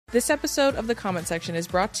This episode of The Comment Section is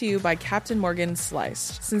brought to you by Captain Morgan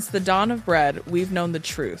Sliced. Since the dawn of bread, we've known the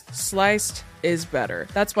truth. Sliced is better.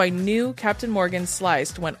 That's why new Captain Morgan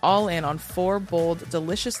Sliced went all in on 4 bold,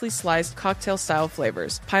 deliciously sliced cocktail-style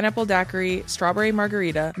flavors. Pineapple daiquiri, strawberry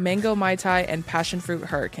margarita, mango mai tai, and passion fruit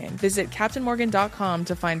hurricane. Visit CaptainMorgan.com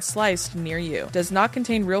to find Sliced near you. Does not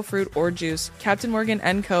contain real fruit or juice. Captain Morgan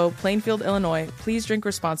 & Co., Plainfield, Illinois. Please drink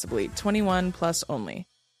responsibly. 21 plus only.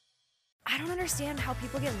 I don't understand how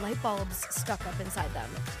people get light bulbs stuck up inside them.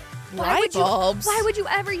 Light bulbs? Why would you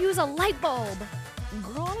ever use a light bulb?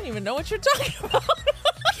 Girl, I don't even know what you're talking about.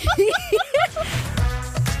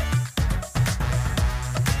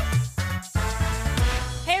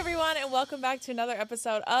 Hey everyone, and welcome back to another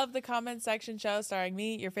episode of The Comment Section Show, starring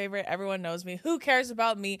me, your favorite, everyone knows me, who cares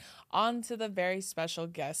about me, on to the very special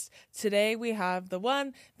guest. Today we have the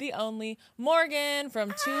one, the only, Morgan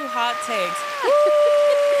from Two Hot Takes.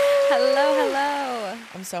 Hello, hello.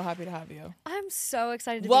 I'm so happy to have you. I'm so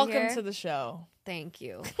excited to Welcome be here. Welcome to the show. Thank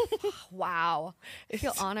you. Wow. I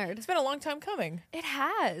feel honored. It's been a long time coming. It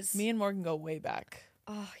has. Me and Morgan go way back.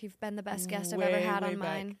 Oh, you've been the best guest I've ever had on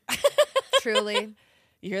mine. Back. Truly.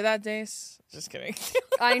 You hear that, Dace? Just kidding.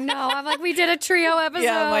 I know. I'm like, we did a trio episode.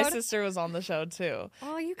 Yeah, my sister was on the show too.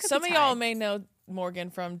 Oh, you could Some be of y'all tied. may know Morgan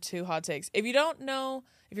from Two Hot Takes. If you don't know,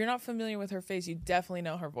 if you're not familiar with her face, you definitely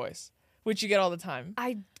know her voice, which you get all the time.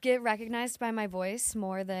 I get recognized by my voice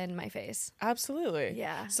more than my face. Absolutely.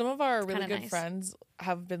 Yeah. Some of our really good nice. friends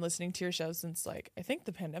have been listening to your show since, like, I think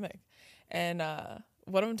the pandemic. And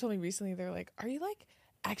one of them told me recently, they're like, are you, like,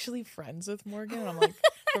 actually friends with Morgan? And I'm like,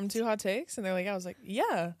 from Two Hot Takes? And they're like, I was like,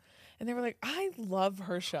 yeah. And they were like, I love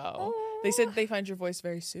her show. Oh. They said they find your voice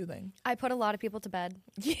very soothing. I put a lot of people to bed.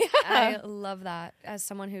 Yeah. I love that. As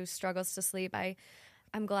someone who struggles to sleep,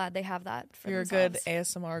 I'm glad they have that for You're themselves. a good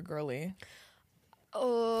ASMR girly.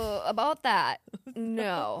 About that,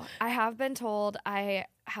 no. I have been told I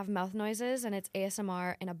have mouth noises and it's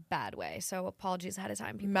ASMR in a bad way. So apologies ahead of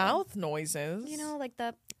time, people. Mouth noises? You know, like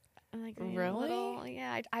the... Like really? Little,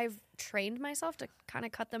 yeah, I've trained myself to kind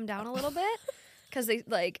of cut them down a little bit because they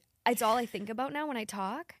like it's all I think about now when I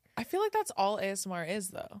talk. I feel like that's all ASMR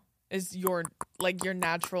is, though. Is your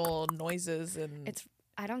natural noises and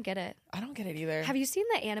I don't get it. I don't get it either. Have you seen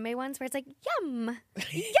the anime ones where it's like yum,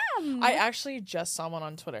 yum? I actually just saw one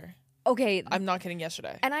on Twitter. Okay, I'm not kidding.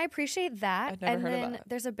 Yesterday, and I appreciate that. I've never and heard then of that.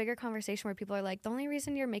 There's a bigger conversation where people are like, the only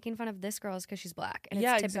reason you're making fun of this girl is because she's black, and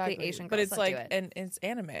yeah, it's typically exactly. Asian girls but it's that like, do it. and it's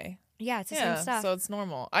anime. Yeah, it's the same stuff. So it's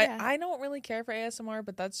normal. Yeah. I don't really care for ASMR,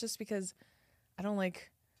 but that's just because I don't like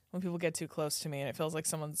when people get too close to me and it feels like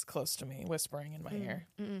someone's close to me whispering in my ear.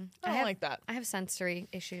 I don't like that. I have sensory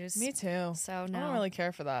issues. Me too. So no, I don't really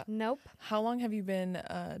care for that. Nope. How long have you been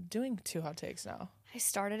doing Two Hot Takes now? I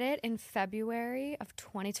started it in February of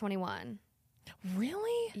 2021.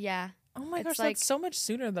 Really? Yeah. Oh my It's gosh, like- that's so much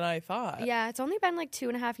sooner than I thought. Yeah, it's only been like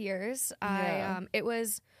 2.5 years. Yeah. It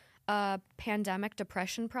was a pandemic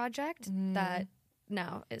depression project that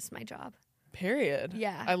now is my job. Period.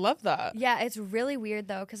 Yeah. I love that. Yeah, it's really weird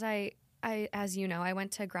though, because I, as you know, I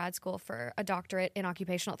went to grad school for a doctorate in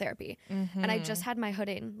occupational therapy, and I just had my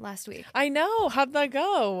hooding last week. I know. How'd that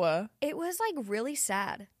go? It was like really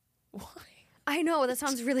sad. Why? I know that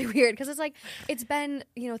sounds really weird because it's like it's been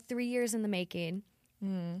 3 years in the making,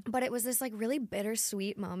 but it was this like really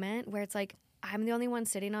bittersweet moment where it's like I'm the only one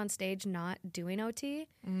sitting on stage not doing OT,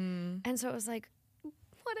 and so it was like,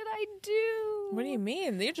 what did I do? What do you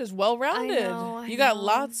mean? You're just well-rounded. I You got know.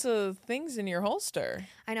 lots of things in your holster.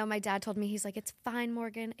 I know. My dad told me, he's like, it's fine,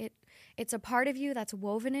 Morgan. It's a part of you that's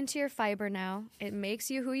woven into your fiber now. It makes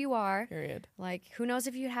you who you are. Period. Like, who knows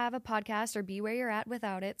if you'd have a podcast or be where you're at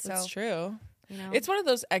without it. So That's true. You know, It's one of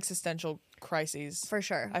those existential crises. for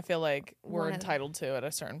sure. I feel like we're One of- entitled to at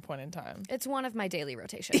a certain point in time. It's one of my daily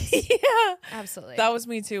rotations. Yeah. Absolutely. That was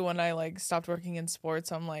me too when I like stopped working in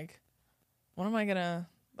sports. I'm like, what am I gonna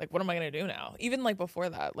do now? Even like before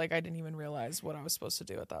that, like I didn't even realize what I was supposed to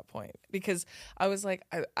do at that point because I was like,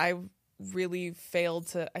 I really failed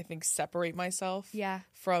to, I think, separate myself Yeah.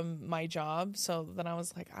 from my job. So then I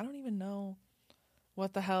was like, I don't even know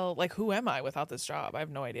what the hell, like, who am I without this job? I have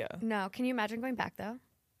no idea. No. Can you imagine going back though?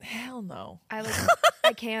 Hell no.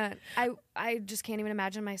 I can't. I just can't even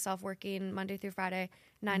imagine myself working Monday through Friday,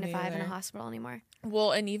 9 to 5 in a Neither. hospital anymore.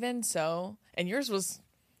 Well, and even so, and yours was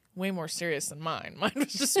way more serious than mine. Mine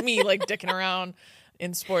was just me like dicking around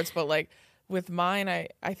in sports. But like with mine,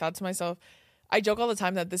 I thought to myself, I joke all the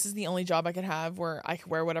time that this is the only job I could have where I could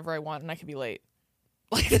wear whatever I want and I could be late.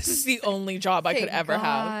 Like this is the only job I could Thank ever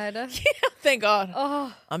have. God. Yeah, thank God.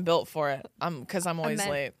 Oh, I'm built for it. Because I'm always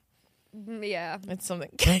late. yeah. It's something.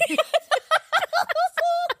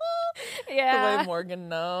 The way Morgan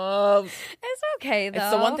knows. It's okay, though.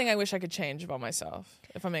 It's the one thing I wish I could change about myself,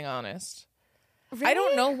 if I'm being honest. Really? I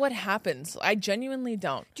don't know what happens. I genuinely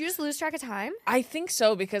don't. Do you just lose track of time? I think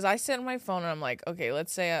so, because I sit on my phone and I'm like, okay,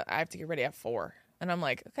 let's say I have to get ready at 4. And I'm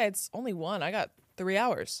like, okay, it's only 1. I got 3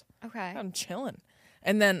 hours. Okay. I'm chilling.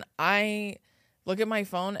 And then I look at my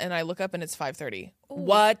phone and I look up and it's 5:30.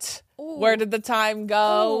 What? Ooh. Where did the time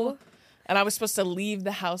go? Ooh. And I was supposed to leave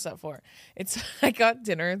the house at 4. I got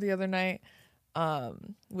dinner the other night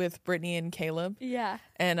with Brittany and Caleb. Yeah.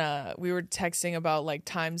 And we were texting about like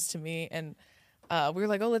times to meet, and we were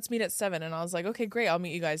like, oh, let's meet at 7. And I was like, okay, great, I'll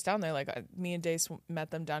meet you guys down there. Like me and Dace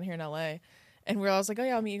met them down here in LA. And I was like, oh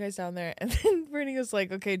yeah, I'll meet you guys down there. And then Brittany was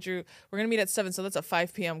like, okay, Drew, we're gonna meet at 7, so that's a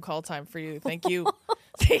 5 p.m. call time for you. Thank you.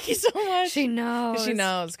 Thank you so much. She knows. She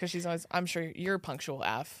knows, because she's always, I'm sure you're punctual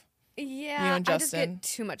AF. Yeah, you and I just Justin. get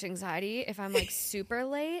too much anxiety if I'm like super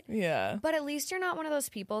late. Yeah. But at least you're not one of those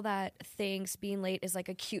people that thinks being late is like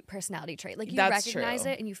a cute personality trait. Like you That's recognize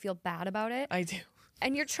true. it and you feel bad about it. I do.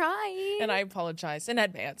 And you're trying. And I apologize in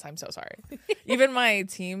advance. I'm so sorry. Even my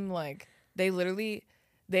team, like,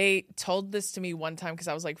 they told this to me one time because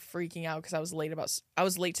I was like freaking out because I was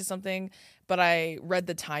late to something, but I read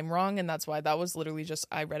the time wrong, and that's why. That was literally just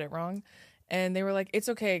I read it wrong. And they were like, it's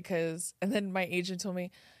okay, and then my agent told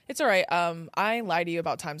me, it's all right. I lie to you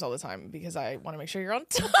about times all the time because I want to make sure you're on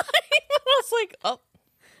time. I was like, oh,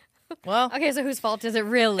 well. Okay, so whose fault is it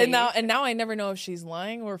really? And now I never know if she's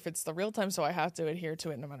lying or if it's the real time, so I have to adhere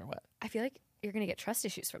to it no matter what. I feel like you're going to get trust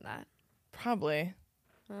issues from that. Probably.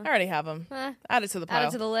 I already have them. Add it to the pile. Add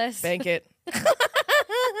it to the list. Bank it.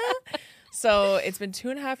 So it's been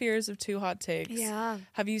 2.5 years of 2 hot takes. Yeah.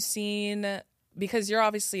 Have you seen, because you're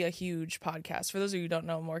obviously a huge podcast. For those of you who don't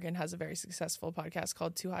know, Morgan has a very successful podcast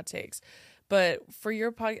called 2 Hot Takes. But for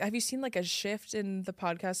your podcast, have you seen like a shift in the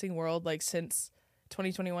podcasting world, like since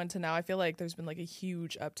 2021 to now? I feel like there's been like a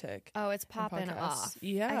huge uptick. Oh, it's popping off.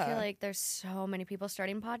 Yeah. I feel like there's so many people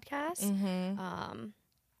starting podcasts. Mm-hmm.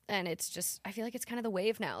 And it's just, I feel like it's kind of the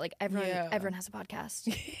wave now. Like everyone has a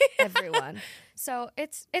podcast. Everyone. So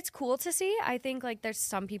it's cool to see. I think like there's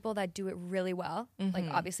some people that do it really well. Mm-hmm.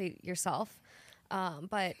 Like obviously yourself.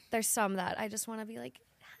 But there's some that I just want to be like,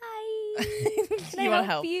 hi. Can you I want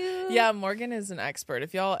help help? you? Yeah, Morgan is an expert.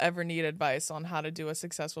 If y'all ever need advice on how to do a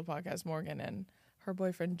successful podcast, Morgan and her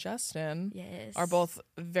boyfriend Justin are both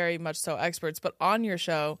very much so experts. But on your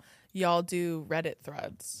show, y'all do Reddit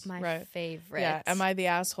threads. My favorite. Yeah, am I the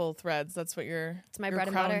asshole threads? That's what it's my your bread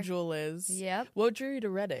and crown butter. jewel is. Yep. What drew you to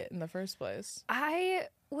Reddit in the first place? I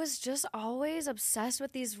was just always obsessed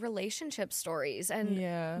with these relationship stories,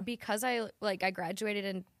 and because I graduated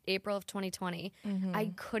in April of 2020,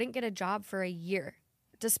 I couldn't get a job for a year.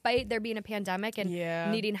 Despite there being a pandemic and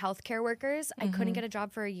needing healthcare workers, I couldn't get a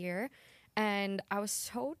job for a year. And I was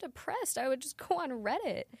so depressed. I would just go on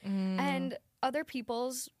Reddit and other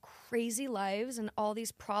people's crazy lives and all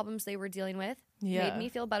these problems they were dealing with made me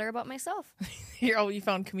feel better about myself. You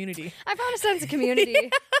found community. I found a sense of community.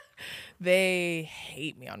 They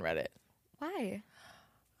hate me on Reddit. Why?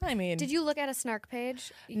 I mean, did you look at a snark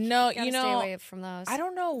page? No, stay away from those. I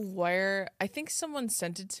don't know where. I think someone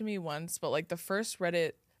sent it to me once, but like the first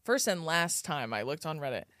and last time I looked on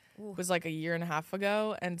Reddit was like a year and a half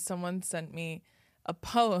ago, and someone sent me a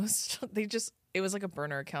post. It was like a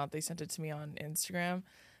burner account. They sent it to me on Instagram,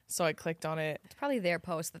 so I clicked on it. It's probably their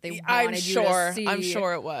post that they wanted you to see. I'm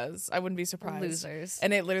sure it was. I wouldn't be surprised. Losers.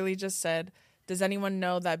 And it literally just said, does anyone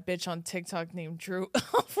know that bitch on TikTok named Drew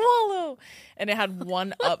Afualo? And it had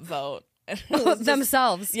one upvote.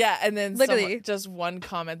 Themselves. Yeah, and then literally just one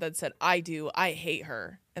comment that said, I do. I hate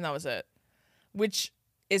her. And that was it. Which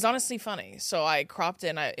is honestly funny. So I cropped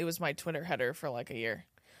it, and it was my Twitter header for like a year.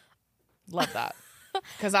 Love that.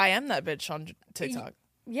 Because I am that bitch on TikTok.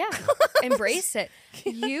 Yeah. Embrace it.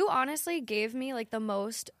 You honestly gave me like the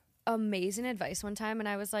most amazing advice one time, and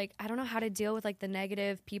I was like, I don't know how to deal with like the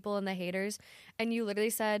negative people and the haters. And you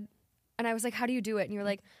literally said, and I was like, how do you do it? And you were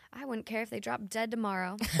like, I wouldn't care if they dropped dead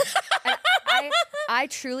tomorrow. I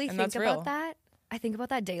truly think about that. I think about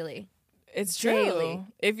that daily. It's true. Daily.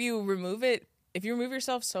 If you remove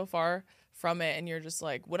yourself so far from it and you're just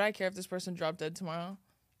like, would I care if this person dropped dead tomorrow?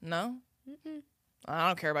 No. Mm-mm. I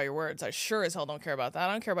don't care about your words. I sure as hell don't care about that.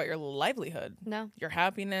 I don't care about your livelihood. No. Your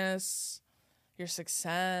happiness, your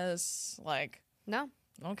success. Like, no.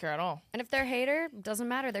 I don't care at all. And if they're a hater, doesn't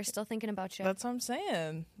matter. They're still thinking about you. That's what I'm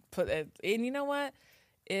saying. And you know what?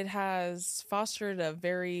 It has fostered a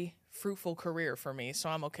very fruitful career for me, so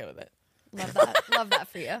I'm okay with it. Love that. Love that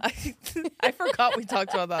for you. I forgot we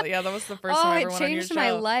talked about that. Yeah, that was the first time I ever went on your show. It changed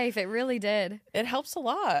my life. It really did. It helps a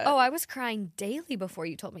lot. Oh, I was crying daily before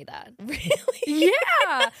you told me that. Really? Yeah.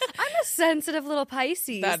 I'm a sensitive little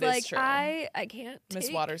Pisces. That is like true. I can't Miss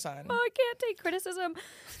take, Water sign. I can't take criticism.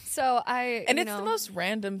 So and it's the most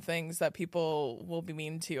random things that people will be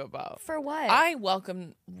mean to you about. For what? I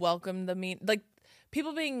welcome the mean, like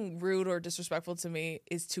people being rude or disrespectful to me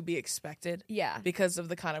is to be expected. Yeah. Because of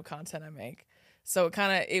the kind of content I make. So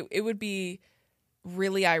it would be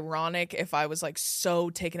really ironic if I was like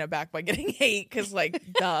so taken aback by getting hate because like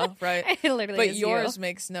duh, right? It literally but is yours you.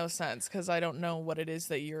 makes no sense because I don't know what it is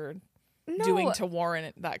that you're doing to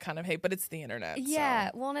warrant that kind of hate, but it's the internet.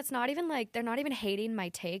 Yeah, so. well, and it's not even like they're not even hating my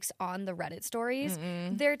takes on the Reddit stories.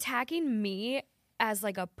 They're attacking me as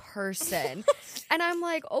like a person. And I'm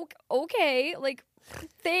like, okay, like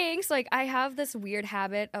thanks. Like I have this weird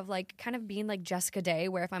habit of like kind of being like Jessica Day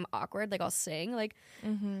where if I'm awkward, like I'll sing like,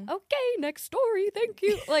 okay, next story, thank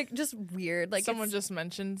you. Like just weird. Like Someone just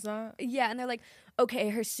mentions that. Yeah, and they're like, okay,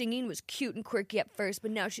 her singing was cute and quirky at first,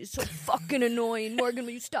 but now she's so fucking annoying. Morgan,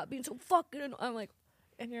 will you stop being so fucking annoying? I'm like,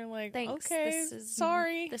 and you're like, thanks. okay,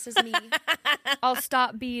 sorry. This is me. I'll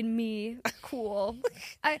stop being me. Cool.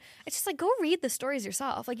 It's just like, go read the stories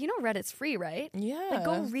yourself. Like, you know Reddit's free, right? Yeah. Like,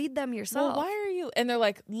 go read them yourself. Well, why are you? And they're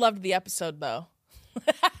like, loved the episode though.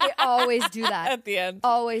 They always do that. At the end.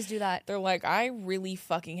 Always do that. They're like, I really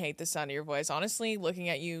fucking hate the sound of your voice. Honestly, looking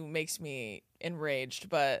at you makes me enraged,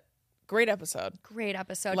 but great episode. Great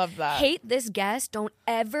episode. Love that. Hate this guest. Don't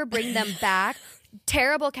ever bring them back.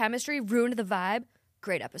 Terrible chemistry. Ruined the vibe.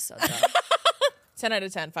 Great episode, though. 10 out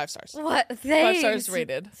of 10, 5 stars. What? Thanks. 5 stars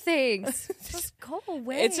rated. Thanks. Just go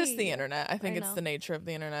away. It's just the internet. I think I it's know. the nature of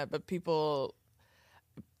the internet, but people,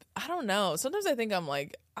 I don't know. Sometimes I think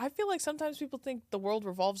I feel like sometimes people think the world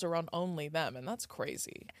revolves around only them, and that's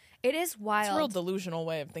crazy. It is wild. It's a real delusional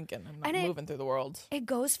way of thinking and moving through the world. It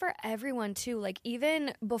goes for everyone too. Like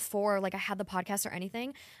even before like I had the podcast or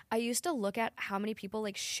anything, I used to look at how many people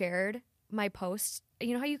like shared my posts.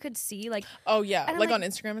 You know how you could see like, oh yeah, and I'm like on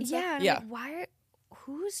Instagram and stuff. Yeah, Yeah. like,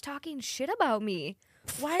 who's talking shit about me?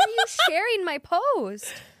 Why are you sharing my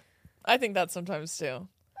post? I think that sometimes too.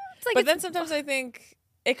 It's like But then sometimes I think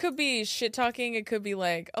it could be shit talking. It could be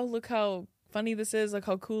like, oh, look how funny this is. Look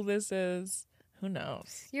how cool this is. Who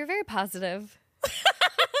knows? You're very positive.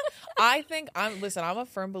 I think I'm a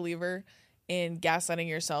firm believer in gaslighting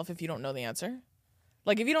yourself if you don't know the answer.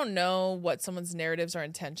 Like if you don't know what someone's narratives or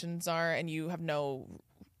intentions are and you have no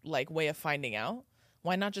like way of finding out,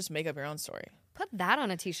 why not just make up your own story? Put that on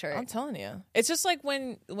a t-shirt. I'm telling you. It's just like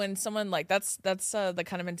when someone like that's the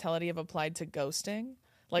kind of mentality I've applied to ghosting.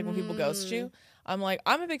 Like when people ghost you, I'm like,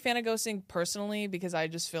 I'm a big fan of ghosting personally because I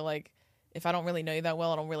just feel like if I don't really know you that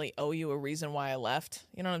well, I don't really owe you a reason why I left.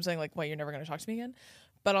 You know what I'm saying? Like, why you're never going to talk to me again.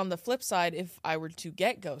 But on the flip side, if I were to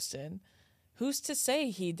get ghosted, who's to say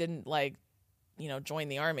he didn't like, join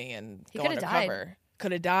the army and go undercover?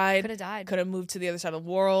 Could have died. Could have moved to the other side of the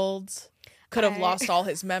world. Could have lost all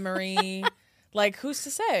his memory. Like, who's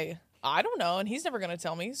to say? I don't know, and he's never going to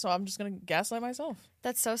tell me, so I'm just going to gaslight myself.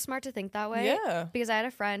 That's so smart to think that way. Yeah. Because I had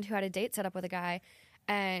a friend who had a date set up with a guy,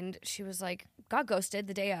 and she was like, got ghosted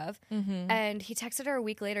the day of, and he texted her a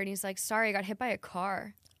week later, and he's like, sorry, I got hit by a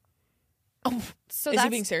car. Oh, so is he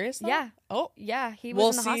being serious though? Yeah. Oh. Yeah, he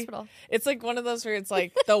was in the hospital. It's like one of those where it's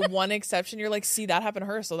like the one exception. You're like, see, that happened to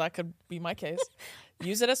her, so that could be my case.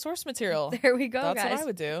 Use it as source material. There we go, That's guys. what I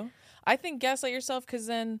would do. I think gaslight yourself because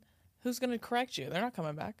then who's going to correct you? They're not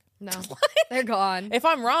coming back. No, they're gone. If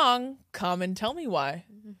I'm wrong, come and tell me why.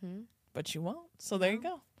 But you won't. So there you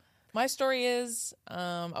go. My story is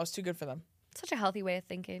I was too good for them. Such a healthy way of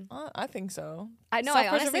thinking. I think so. I know. I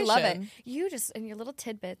honestly love it. You just and your little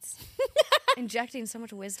tidbits, injecting so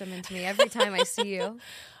much wisdom into me every time I see you.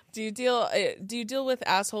 Do you deal with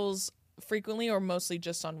assholes frequently or mostly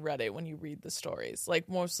just on Reddit when you read the stories? Like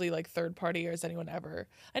mostly like third party, or is anyone ever?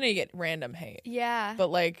 I know you get random hate. Yeah.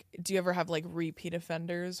 But like, do you ever have like repeat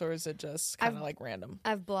offenders, or is it just kind of like random?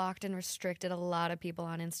 I've blocked and restricted a lot of people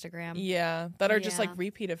on Instagram. Yeah, that are just like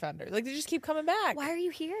repeat offenders. Like they just keep coming back. Why are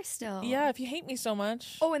you here still? Yeah, if you hate me so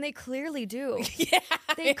much. Oh, and they clearly do. Yeah.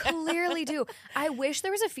 They clearly do. I wish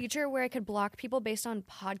there was a feature where I could block people based on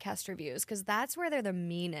podcast reviews, because that's where they're the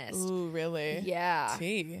meanest. Ooh, really? Yeah.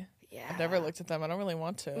 Tea. Yeah. I've never looked at them. I don't really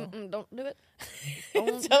want to. Don't do it.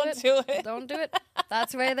 Don't do it. Don't do it.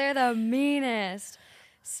 That's where they're the meanest.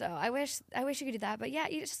 So I wish you could do that. But yeah,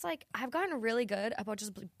 you just like, I've gotten really good about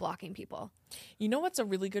just blocking people. You know what's a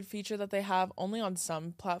really good feature that they have only on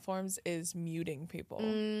some platforms is muting people.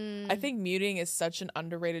 I think muting is such an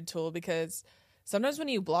underrated tool because sometimes when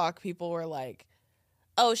you block, people are like,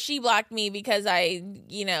 oh, she blocked me because I,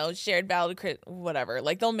 shared valid whatever.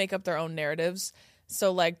 Like they'll make up their own narratives.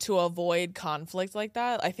 So like to avoid conflict like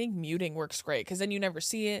that, I think muting works great because then you never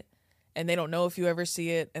see it. and they don't know if you ever see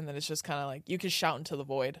it, and then it's just kind of like you can shout into the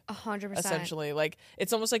void. 100%. Essentially, like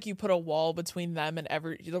it's almost like you put a wall between them and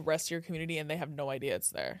the rest of your community, and they have no idea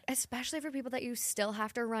it's there. Especially for people that you still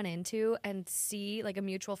have to run into and see, like a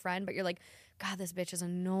mutual friend, but you're like, God, this bitch is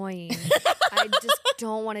annoying. I just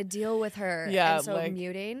don't want to deal with her. Yeah, and so like,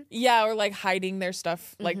 muting. Yeah, or like hiding their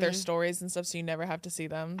stuff, like their stories and stuff, so you never have to see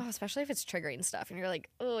them. Oh, especially if it's triggering stuff, and you're like,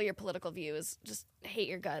 oh, your political views, just hate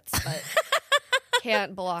your guts, but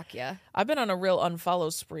can't block you. I've been on a real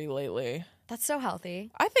unfollow spree lately. That's so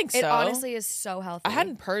healthy. I think so. It honestly is so healthy. I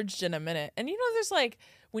hadn't purged in a minute. And there's like,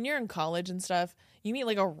 when you're in college and stuff, you meet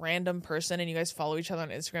like a random person and you guys follow each other on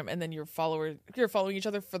Instagram, and then you're following each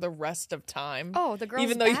other for the rest of time. Oh, the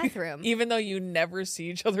girls' bathroom. Even though you never see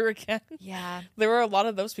each other again. Yeah. There were a lot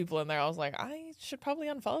of those people in there. I was like, I should probably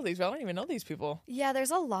unfollow these, but I don't even know these people. Yeah,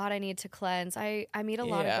 there's a lot I need to cleanse. I meet a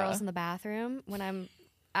lot of girls in the bathroom when I'm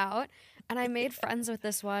out, and I made friends with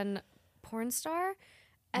this one porn star.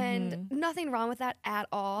 And nothing wrong with that at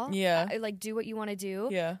all. Yeah. Like, do what you want to do.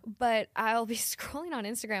 Yeah. But I'll be scrolling on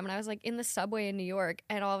Instagram, and I was, like, in the subway in New York,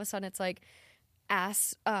 and all of a sudden it's, like,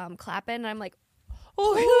 ass clapping, and I'm like,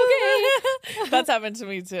 oh, okay. That's happened to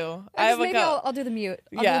me, too. I'll do the mute.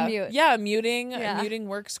 I'll do the mute. Yeah, muting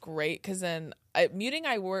works great, because then muting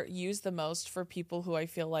I use the most for people who I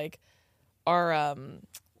feel like are,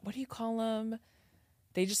 what do you call them?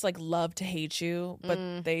 They just, like, love to hate you,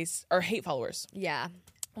 but they are hate followers. Yeah.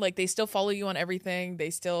 Like, they still follow you on everything. They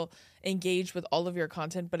still engage with all of your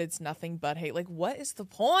content, but it's nothing but hate. Like, what is the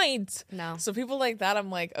point? No. So people like that, I'm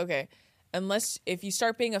like, okay, unless if you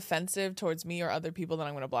start being offensive towards me or other people, then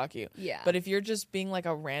I'm going to block you. Yeah. But if you're just being like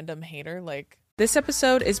a random hater, like... This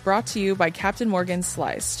episode is brought to you by Captain Morgan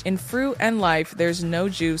Sliced. In fruit and life, there's no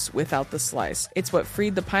juice without the slice. It's what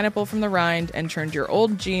freed the pineapple from the rind and turned your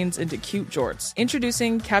old jeans into cute jorts.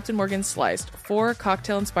 Introducing Captain Morgan Sliced, 4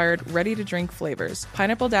 cocktail-inspired, ready-to-drink flavors.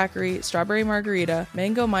 Pineapple daiquiri, strawberry margarita,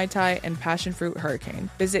 mango mai tai, and passion fruit hurricane.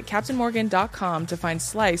 Visit CaptainMorgan.com to find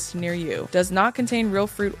Sliced near you. Does not contain real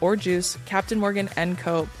fruit or juice. Captain Morgan &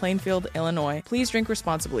 Co., Plainfield, Illinois. Please drink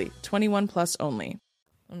responsibly. 21 plus only.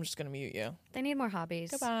 I'm just gonna mute you. They need more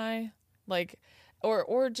hobbies. Goodbye. Like,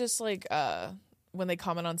 or just like when they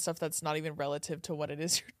comment on stuff that's not even relative to what it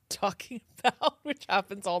is you're talking about, which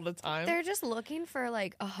happens all the time. They're just looking for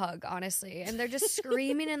like a hug, honestly, and they're just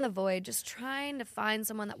screaming in the void, just trying to find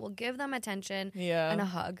someone that will give them attention and a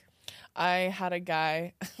hug. I had a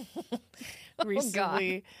guy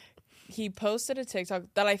recently. He posted a TikTok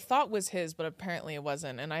that I thought was his, but apparently it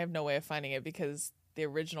wasn't, and I have no way of finding it because the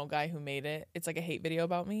original guy who made it, it's like a hate video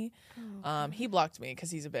about me. He blocked me because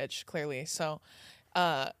he's a bitch, clearly. So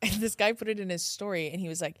and this guy put it in his story, and he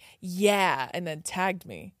was like, yeah, and then tagged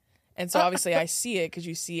me. And so obviously I see it because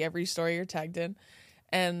you see every story you're tagged in.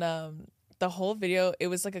 And the whole video, it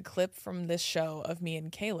was like a clip from this show of me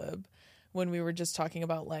and Caleb when we were just talking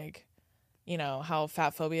about, like, you know, how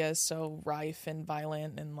fat phobia is so rife and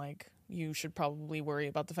violent, and like you should probably worry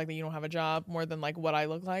about the fact that you don't have a job more than like what I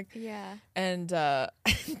look like. Yeah. And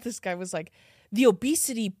this guy was like, the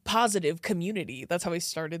obesity positive community. That's how he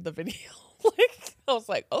started the video. Like, I was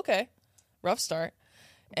like, okay, rough start.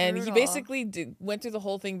 And Brutal. he basically went through the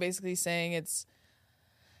whole thing basically saying it's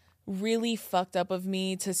really fucked up of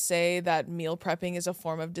me to say that meal prepping is a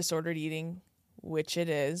form of disordered eating, which it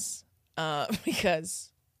is,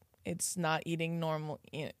 because it's not eating normal.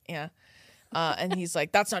 Yeah. And he's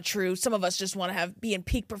like, that's not true. Some of us just want to be in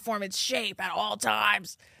peak performance shape at all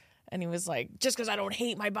times. And he was like, just because I don't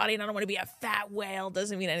hate my body and I don't want to be a fat whale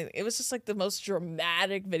doesn't mean anything. It was just like the most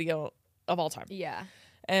dramatic video of all time. Yeah.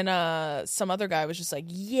 And some other guy was just like,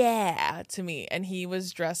 yeah, to me. And he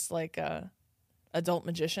was dressed like a adult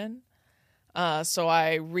magician. So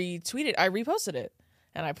I reposted it.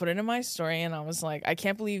 And I put it in my story, and I was like, I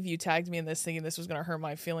can't believe you tagged me in this thinking this was going to hurt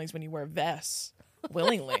my feelings when you wear vests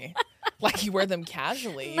willingly. Like, you wear them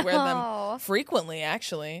casually. You wear them frequently,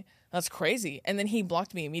 actually. That's crazy. And then he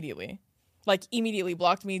blocked me immediately. Like, immediately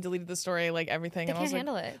blocked me, deleted the story, like, everything. They and I was can't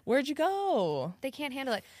handle like, it. Where'd you go? They can't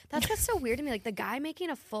handle it. That's what's so weird to me. Like, the guy making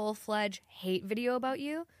a full-fledged hate video about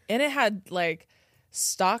you. And it had, like,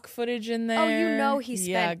 stock footage in there. Oh, you know he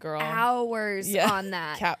spent hours on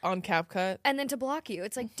that. On CapCut. And then to block you.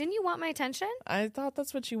 It's like, didn't you want my attention? I thought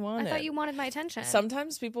that's what you wanted. I thought you wanted my attention.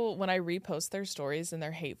 Sometimes people, when I repost their stories and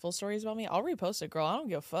their hateful stories about me, I'll repost it, girl. I don't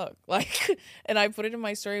give a fuck. Like, and I put it in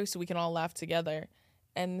my story so we can all laugh together.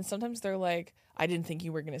 And sometimes they're like, I didn't think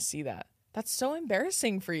you were going to see that. That's so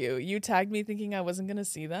embarrassing for you. You tagged me thinking I wasn't going to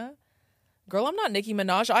see that? Girl, I'm not Nicki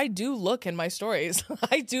Minaj. I do look in my stories.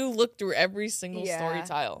 I do look through every single story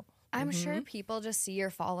tile. I'm sure people just see your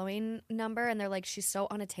following number and they're like, she's so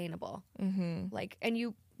unattainable. Like, and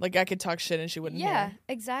you Like, I could talk shit and she wouldn't Yeah, hear.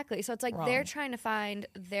 exactly. So it's like Wrong. they're trying to find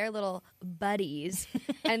their little buddies,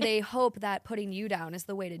 and they hope that putting you down is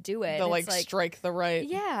the way to do it. They'll, And like, it's strike the right.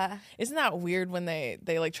 Yeah. Isn't that weird when they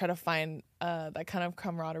like, try to find that kind of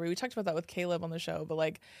camaraderie? We talked about that with Caleb on the show, but,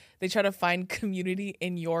 like, they try to find community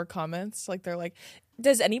in your comments. Like, they're like,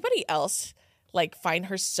 does anybody else, like, find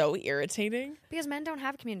her so irritating? Because men don't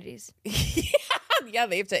have communities. Yeah,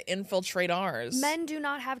 they have to infiltrate ours. Men do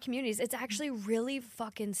not have communities. It's actually really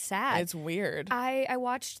fucking sad. It's weird. I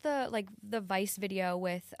watched the Vice video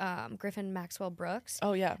with Griffin Maxwell Brooks.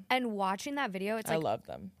 Oh, yeah. And watching that video, it's I like, love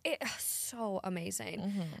them. so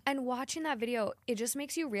amazing. And watching that video, it just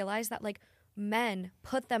makes you realize that, like, men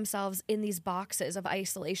put themselves in these boxes of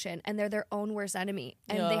isolation, and they're their own worst enemy.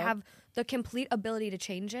 And they have the complete ability to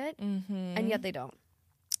change it, and yet they don't.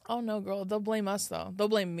 Oh, no, girl. They'll blame us, though. They'll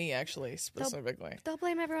blame me, actually, specifically. They'll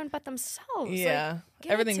blame everyone but themselves. Yeah. Like,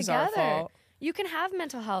 get Everything's our fault. You can have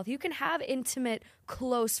mental health. You can have intimate,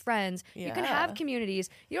 close friends. Yeah. You can have communities.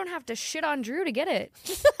 You don't have to shit on Drew to get it.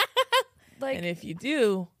 Like, And if you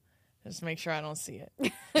do, just make sure I don't see it.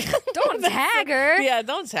 don't tag her. Yeah,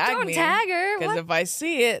 don't tag me. Don't tag her. Because What? if I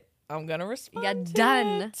see it, I'm going to respond. You're to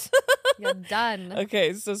done. it. You're done.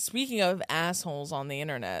 Okay, so speaking of assholes on the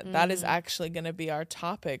internet, that is actually going to be our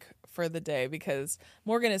topic for the day, because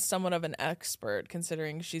Morgan is somewhat of an expert,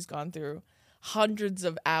 considering she's gone through hundreds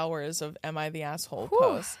of hours of Am I the Asshole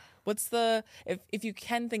posts. What's the, if you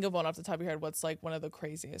can think of one off the top of your head, what's like one of the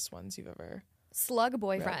craziest ones you've ever? Slug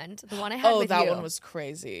boyfriend, the one I had with that you. one was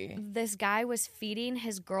crazy. This guy was feeding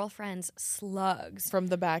his girlfriend's slugs. From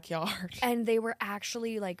the backyard. And they were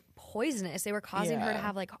actually, like, poisonous. They were causing her to Yeah.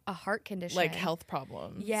 have, like, a heart condition. Like health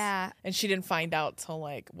problems. Yeah. And she didn't find out till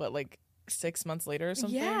like 6 months later or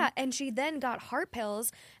something? Yeah, and she then got heart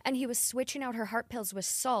pills, and he was switching out her heart pills with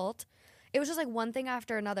salt. It was just like one thing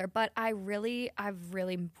after another, but I've really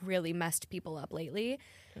messed people up lately.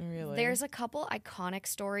 Really? There's a couple iconic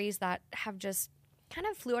stories that have just kind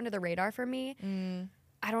of flew under the radar for me.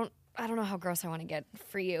 I don't know how gross I want to get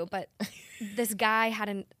for you, but this guy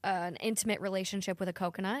had an intimate relationship with a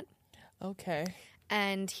coconut. Okay.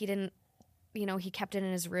 And he didn't, he kept it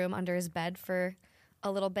in his room under his bed for a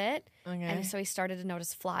little bit. Okay. And so he started to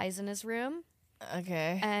notice flies in his room.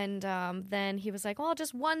 Okay. And then he was like, well,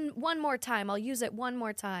 just one more time. I'll use it one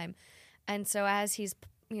more time. And so as he's,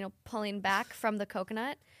 pulling back from the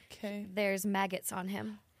coconut, Okay. there's maggots on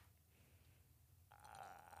him.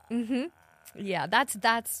 Yeah, that's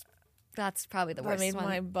probably the worst That made one.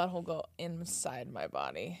 my butthole go inside my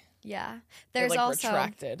body. Yeah. It, There's like, also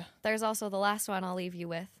retracted. There's also the last one I'll leave you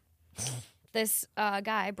with. This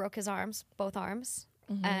guy broke his arms, both arms,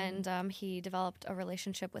 and he developed a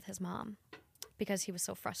relationship with his mom because he was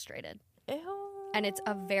so frustrated. Ew. And it's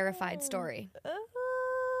a verified story.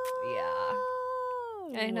 Yeah.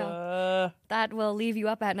 I know. That will leave you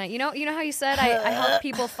up at night. You know how you said I help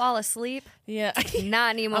people fall asleep? Yeah.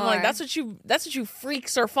 Not anymore. I'm like, that's what you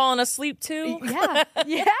freaks are falling asleep to? Yeah.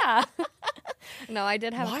 Yeah. No, I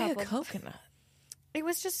did have Why a couple. a coconut? It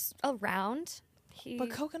was just around. But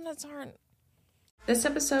coconuts aren't. This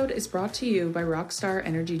episode is brought to you by Rockstar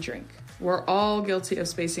Energy Drink. We're all guilty of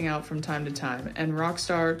spacing out from time to time, and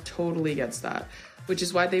Rockstar totally gets that, which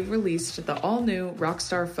is why they've released the all-new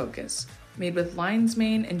Rockstar Focus, made with lion's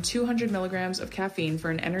mane and 200 milligrams of caffeine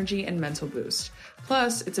for an energy and mental boost.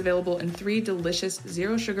 Plus, it's available in 3 delicious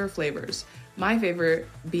zero-sugar flavors, my favorite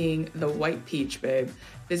being the white peach, babe.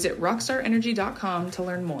 Visit rockstarenergy.com to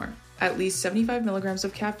learn more. At least 75 milligrams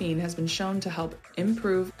of caffeine has been shown to help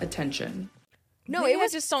improve attention. No, Maybe it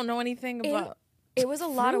was I just don't know anything about. it was a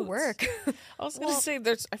lot of fruits. work. I was gonna say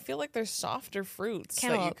I feel like there's softer fruits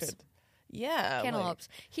Cantaloupes. that you could. Yeah. Cantaloupes.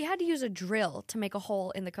 He had to use a drill to make a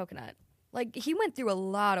hole in the coconut. Like, he went through a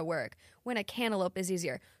lot of work when a cantaloupe is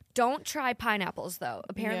easier. Don't try pineapples, though.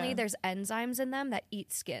 Apparently, Yeah. there's enzymes in them that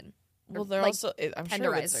eat skin. Well, they're like also. I'm sure it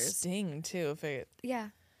would tenderizers. sting too if it. Yeah.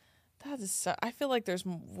 That is. I feel like there's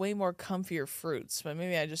way more comfier fruits, but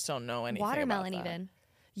maybe I just don't know anything. Watermelon, about that. even.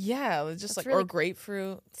 Yeah, it's just That's like or really-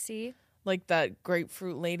 grapefruit. See? Like that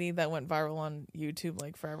grapefruit lady that went viral on YouTube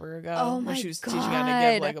like forever ago. Oh where my she was teaching how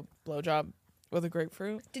to give God. like a blowjob with a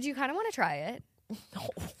grapefruit. Did you kind of want to try it? No.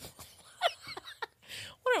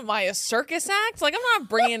 What am I, a circus act? Like, I'm not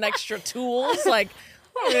bringing extra tools. Like,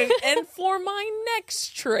 and for my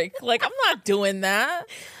next trick, like, I'm not doing that.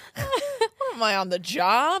 What am I on the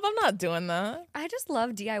job? I'm not doing that. I just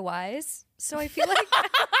love DIYs. So I feel like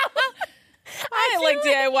I like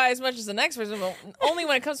DIY as much as the next person, but only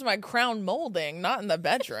when it comes to my crown molding, not in the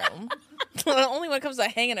bedroom. Only when it comes to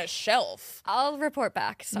hanging a shelf. I'll report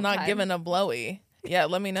back sometime. Not giving a blowy. Yeah,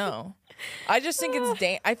 let me know. I just think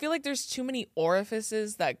it's I feel like there's too many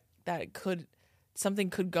orifices that something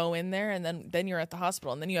could go in there, and then you're at the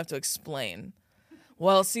hospital, and then you have to explain.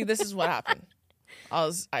 Well, see, this is what happened.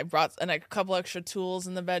 I brought a couple extra tools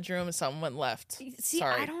in the bedroom, and something went left. See,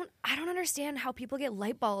 Sorry. I don't understand how people get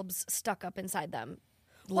light bulbs stuck up inside them.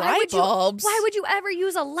 Light bulbs? Why would you ever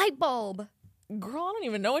use a light bulb? Girl, I don't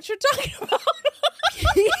even know what you're talking about.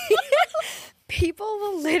 People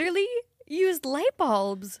will literally use light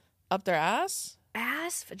bulbs. Up their ass?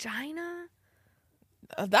 Ass, vagina.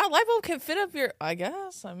 That light bulb can fit up your, I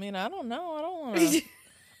guess. I mean, I don't know. I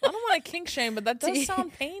don't want to kink shame, but that does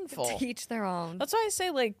sound painful. To each their own. That's why I say,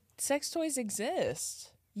 like, sex toys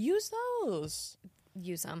exist. Use those.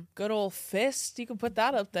 Use them. Good old fist. You can put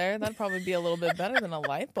that up there. That'd probably be a little bit better than a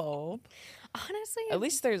light bulb. Honestly. At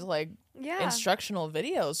least there's, like, instructional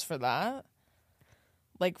videos for that.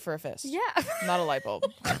 Like, for a fist. Yeah. Not a light bulb.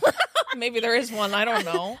 Maybe there is one. I don't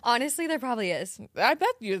know. Honestly, there probably is. I bet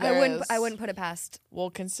you there is. I wouldn't put it past. Well,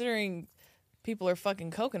 considering people are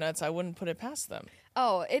fucking coconuts, I wouldn't put it past them.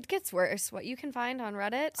 Oh, it gets worse. What you can find on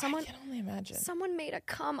Reddit. I can only imagine. Someone made a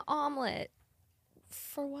cum omelet.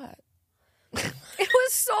 For what? It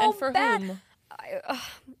was so and for bad. Whom?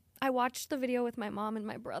 I watched the video with my mom and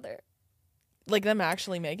my brother. Like them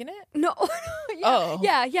actually making it? No.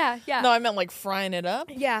 Yeah. No, I meant like frying it up.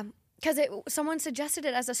 Yeah. Because someone suggested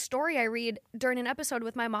it as a story I read during an episode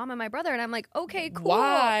with my mom and my brother, and I'm like, okay, cool.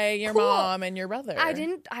 Why your mom and your brother? I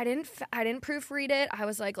didn't proofread it. I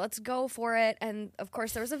was like, let's go for it, and of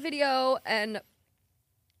course there was a video. And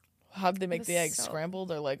how'd they make the eggs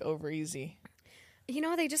scrambled or like over easy? You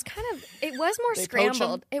know, they just kind of. It was more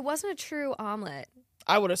scrambled. It wasn't a true omelet.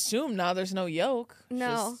 I would assume now there's no yolk.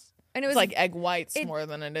 No. And it's like egg whites more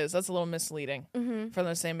than it is. That's a little misleading. Mm-hmm. For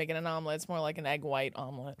them to say making an omelet, it's more like an egg white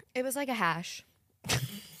omelet. It was like a hash.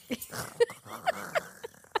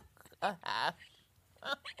 A hash.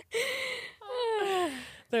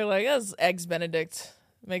 They're like, that's eggs Benedict.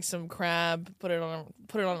 Make some crab. Put it on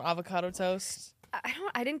avocado toast.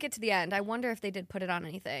 I didn't get to the end. I wonder if they did put it on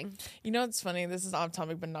anything. You know, it's funny. This is off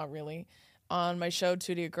topic, but not really. On my show,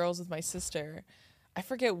 2D Girls with my sister, I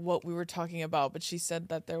forget what we were talking about, but she said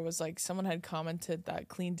that there was like someone had commented that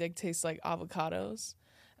clean dick tastes like avocados,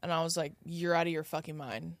 and I was like, "You're out of your fucking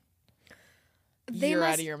mind. You're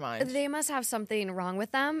out of your mind." They must have something wrong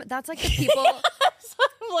with them. That's like the people. So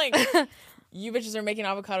I'm like, you bitches are making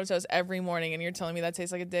avocado toast every morning, and you're telling me that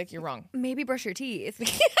tastes like a dick. You're wrong. Maybe brush your teeth.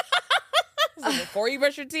 Is it before you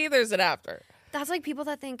brush your teeth, or is it after? That's like people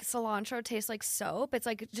that think cilantro tastes like soap. It's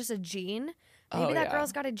like just a gene. Maybe that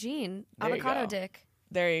girl's got a gene. There Avocado dick.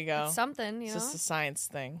 There you go. It's something, you know. It's just a science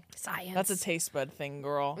thing. Science. That's a taste bud thing,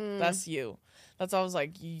 girl. That's you. That's I was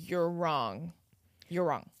like, you're wrong. You're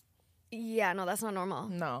wrong. Yeah, no, that's not normal.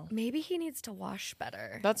 No. Maybe he needs to wash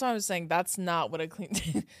better. That's what I was saying. That's not what a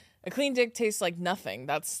clean dick tastes like. Nothing.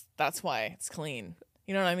 That's why it's clean.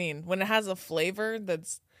 You know what I mean? When it has a flavor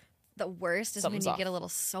that's the worst is when you get a little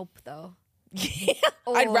soap, though. Yeah.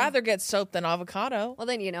 I'd rather get soap than avocado. Well,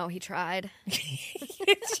 then you know he tried.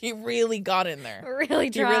 He really got in there. Really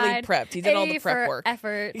tried. He really prepped. He did all the prep work.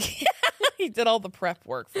 Effort. He did all the prep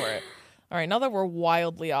work for it. All right, now that we're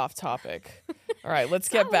wildly off topic. All right, let's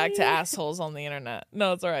get back to assholes on the internet.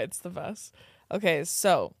 No, it's all right. It's the best. Okay,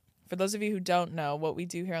 so for those of you who don't know, what we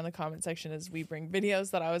do here on the comment section is we bring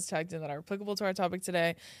videos that I was tagged in that are applicable to our topic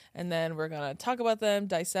today, and then we're going to talk about them,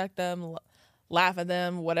 dissect them, laugh at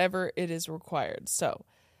them, whatever it is required. So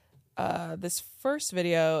this first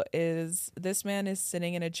video is this man is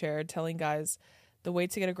sitting in a chair telling guys the way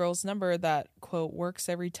to get a girl's number that, quote, works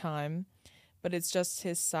every time, but it's just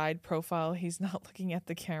his side profile. He's not looking at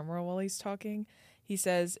the camera while he's talking. He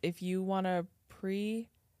says, if you want a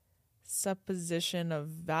presupposition of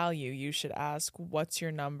value, you should ask, what's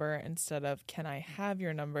your number, instead of, can I have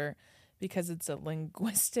your number? Because it's a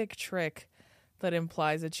linguistic trick that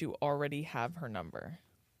implies that you already have her number.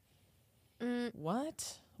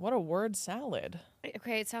 What? What a word salad.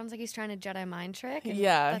 Okay, it sounds like he's trying to Jedi mind trick.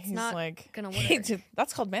 Yeah, that's he's not like, gonna work.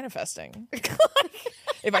 That's called manifesting.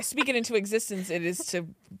 If I speak it into existence, it is to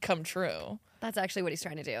come true. That's actually what he's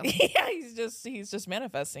trying to do. Yeah, he's just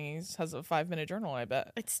manifesting. He has a 5-minute journal, I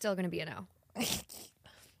bet. It's still gonna be a no.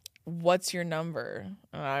 What's your number?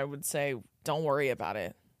 I would say, don't worry about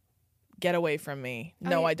it. Get away from me.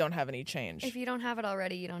 No, I don't have any change. If you don't have it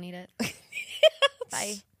already, you don't need it.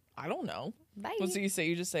 Bye. I don't know. Bye. What do you say?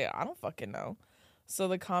 You just say, I don't fucking know. So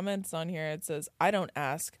the comments on here, it says, I don't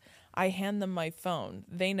ask. I hand them my phone.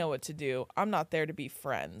 They know what to do. I'm not there to be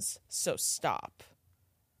friends. So stop.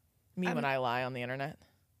 When I lie on the internet.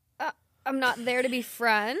 I'm not there to be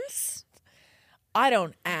friends. I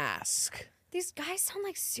don't ask. These guys sound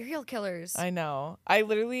like serial killers. I know. I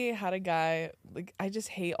literally had a guy, like, I just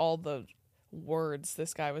hate all the words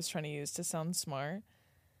this guy was trying to use to sound smart.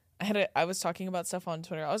 I was talking about stuff on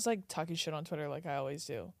Twitter. I was like talking shit on Twitter like I always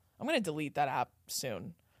do. I'm going to delete that app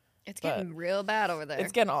soon. It's getting real bad over there.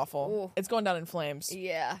 It's getting awful. Ooh. It's going down in flames.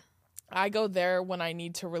 Yeah. I go there when I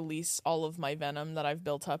need to release all of my venom that I've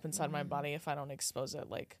built up inside my body. If I don't expose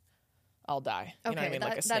it, like, I'll die. You know what I mean?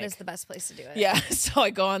 Like a snake. That is the best place to do it. Yeah. So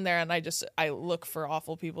I go on there and I look for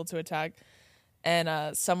awful people to attack.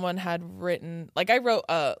 And someone had written, like, I wrote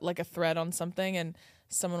like a thread on something, and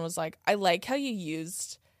someone was like, I like how you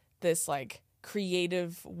used this like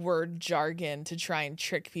creative word jargon to try and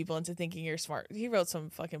trick people into thinking you're smart. He wrote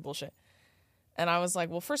some fucking bullshit. And I was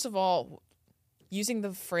like, well, first of all, using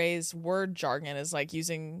the phrase word jargon is like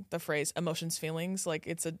using the phrase emotions, feelings. Like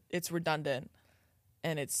it's redundant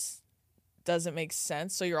and doesn't make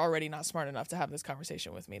sense. So you're already not smart enough to have this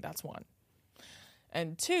conversation with me. That's one.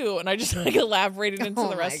 And two, and I just like elaborated into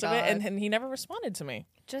the rest of it, and he never responded to me.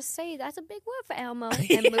 Just say that's a big word for Elmo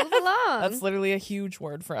and move along. That's literally a huge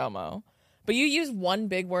word for Elmo. But you use one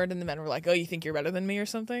big word and the men were like, oh, you think you're better than me or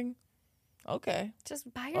something? Okay.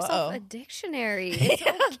 Just buy yourself a dictionary.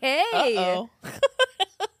 It's okay. Uh-oh.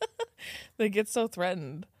 They get so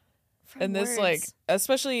threatened. From this, words. like,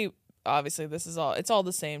 especially, obviously, it's all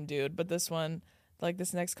the same dude, but this one, like,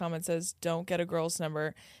 this next comment says, don't get a girl's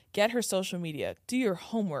number. Get her social media. Do your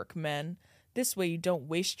homework, men. This way you don't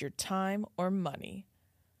waste your time or money.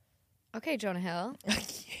 Okay, Jonah Hill.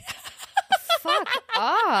 Fuck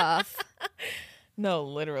off. No,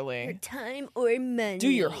 literally. Your time or money. Do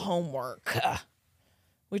your homework.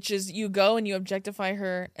 Which is you go and you objectify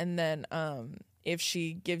her, and then if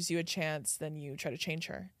she gives you a chance, then you try to change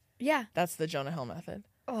her. Yeah. That's the Jonah Hill method.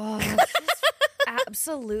 Oh, that's just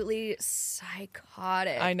absolutely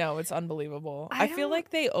psychotic. I know, it's unbelievable. I feel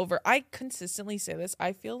like I consistently say this,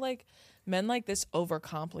 I feel like men like this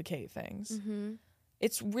overcomplicate things. Mm-hmm.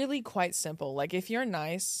 It's really quite simple. Like, if you're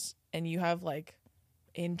nice and you have like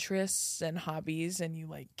interests and hobbies and you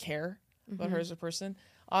like care about her as a person,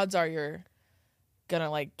 odds are you're gonna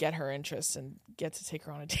like get her interests and get to take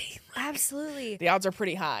her on a date. Absolutely. The odds are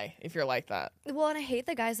pretty high if you're like that. Well, and I hate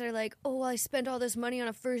the guys that are like, oh, well, I spent all this money on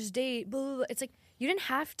a first date, blah, blah, blah. It's like, you didn't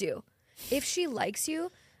have to. If she likes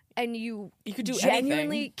you and you could do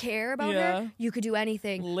genuinely anything. Care about her, you could do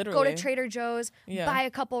anything. Literally. Go to Trader Joe's, buy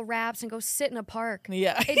a couple wraps, and go sit in a park.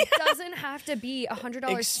 Yeah. It doesn't have to be $100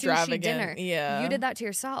 sushi dinner. Yeah. You did that to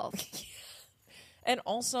yourself. And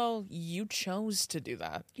also, you chose to do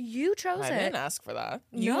that. You chose it. I didn't ask for that.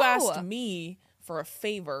 You asked me for a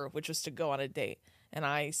favor, which was to go on a date. And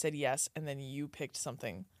I said yes, and then you picked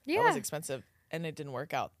something that was expensive, and it didn't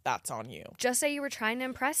work out. That's on you. Just say you were trying to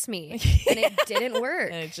impress me, and it didn't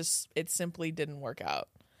work. And it simply didn't work out.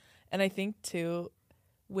 And I think, too,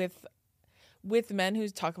 with men who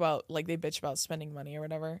talk about, like, they bitch about spending money or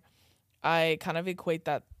whatever, I kind of equate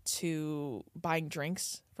that to buying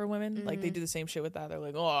drinks for women. Mm-hmm. Like, they do the same shit with that. They're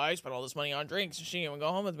like, oh, I spent all this money on drinks and she didn't even go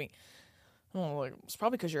home with me. Oh, like, it's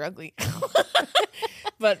probably because you're ugly.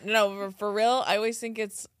 But no, for real, I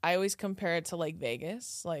always compare it to like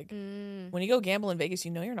Vegas. Like when you go gamble in Vegas,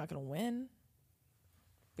 you know you're not going to win.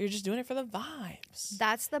 But you're just doing it for the vibes.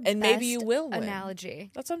 That's the and best maybe you will win.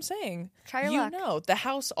 Analogy. That's what I'm saying. Try your luck. You know, the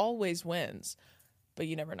house always wins, but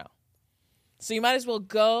you never know. So you might as well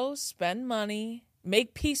go spend money,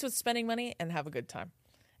 make peace with spending money, and have a good time.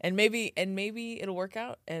 And maybe it'll work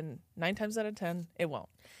out. And 9 times out of 10, it won't.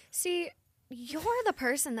 See, you're the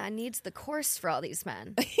person that needs the course for all these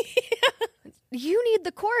men. You need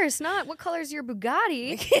the course, not what color's your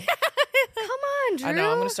Bugatti. Come on, Drew. I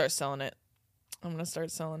know. I'm gonna start selling it.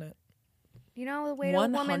 You know the way to a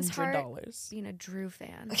woman's heart. Being a Drew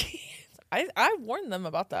fan. I warned them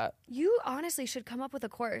about that. You honestly should come up with a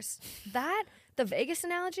course. The Vegas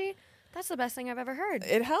analogy, that's the best thing I've ever heard.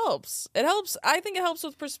 It helps. I think it helps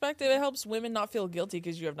with perspective. It helps women not feel guilty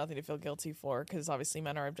because you have nothing to feel guilty for, because obviously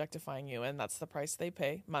men are objectifying you, and that's the price they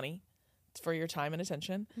pay, money, for your time and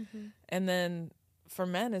attention. Mm-hmm. And then for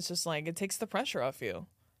men, it's just like it takes the pressure off you.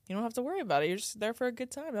 You don't have to worry about it. You're just there for a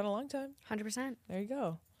good time, not a long time. 100%. There you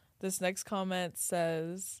go. This next comment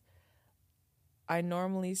says, I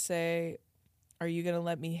normally say, are you going to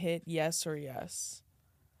let me hit yes or yes?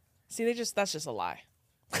 See, that's just a lie.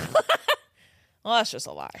 Well, that's just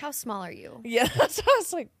a lie. How small are you? Yeah, that's what I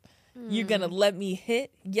was like. You going to let me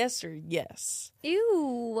hit yes or yes?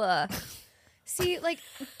 Ew. See, like,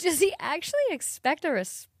 does he actually expect a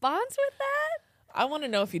response with that? I want to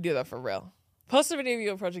know if you do that for real. Post a video of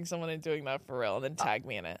you approaching someone and doing that for real, and then tag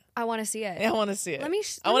me in it. I want to see it. Yeah, I want to see it.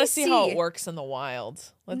 I want to see how it works in the wild.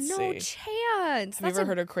 Let's see. No chance. Have you ever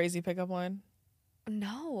heard a crazy pickup line?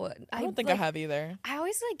 No. I don't think I have either. I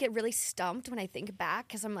always get really stumped when I think back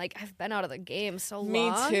because I'm like, I've been out of the game so long.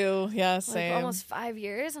 Me too. Yeah, same. Almost 5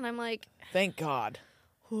 years, and I'm like, thank God.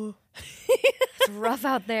 It's rough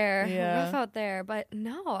out there. Yeah. Rough out there. But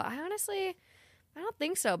no, I don't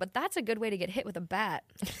think so. But that's a good way to get hit with a bat.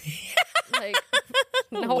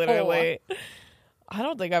 No. Literally. I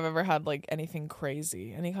don't think I've ever had anything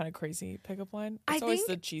crazy, any kind of crazy pickup line. It's always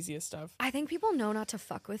the cheesiest stuff. I think people know not to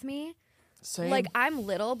fuck with me. Same. I'm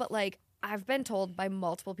little, but I've been told by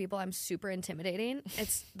multiple people I'm super intimidating.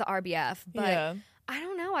 It's the RBF, but yeah. I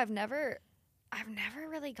don't know. I've never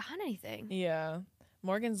really gotten anything. Yeah.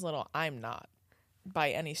 Morgan's little. I'm not by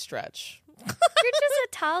any stretch. You're just a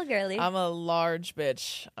tall girly. I'm a large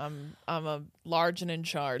bitch. I'm a large and in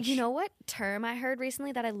charge. You know what term I heard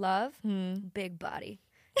recently that I love? Big body.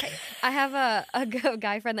 I have a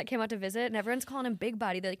guy friend that came out to visit, and everyone's calling him Big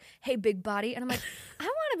Body. They're like, "Hey, Big Body," and I'm like, "I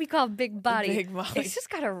want to be called Big Body. Big Body. It's just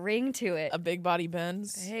got a ring to it." A big body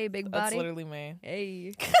Benz. Hey, Big That's Body. literally me.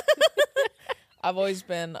 Hey. I've always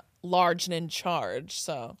been large and in charge,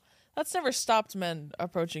 so that's never stopped men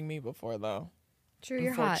approaching me before, though. True,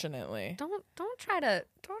 you're hot. Unfortunately. Don't try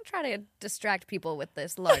to distract people with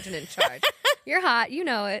this large and in charge. You're hot, you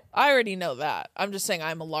know it. I already know that. I'm just saying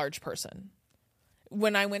I'm a large person.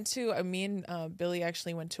 When I went to, me and Billy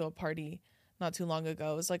actually went to a party not too long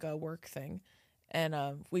ago. It was like a work thing, and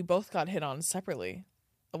we both got hit on separately,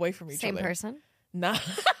 away from each other. Same person? Nah,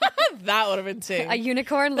 that would have been too. A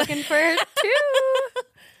unicorn looking for two.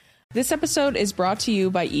 This episode is brought to you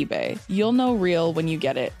by eBay. You'll know real when you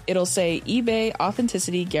get it. It'll say eBay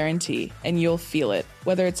Authenticity Guarantee, and you'll feel it.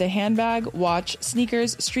 Whether it's a handbag, watch,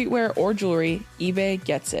 sneakers, streetwear, or jewelry, eBay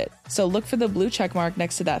gets it. So look for the blue checkmark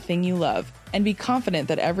next to that thing you love, and be confident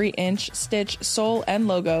that every inch, stitch, sole, and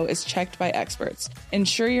logo is checked by experts.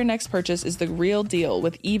 Ensure your next purchase is the real deal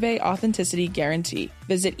with eBay Authenticity Guarantee.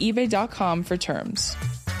 Visit ebay.com for terms.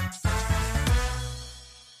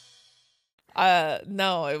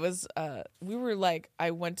 No, it was, we were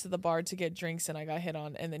I went to the bar to get drinks and I got hit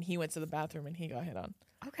on, and then he went to the bathroom and he got hit on.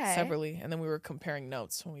 Okay. Separately, and then we were comparing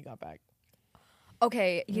notes when we got back.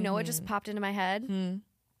 Okay, you know what just popped into my head?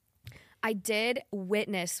 I did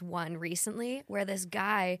witness one recently where this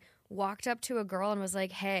guy walked up to a girl and was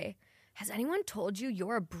like, "Hey, has anyone told you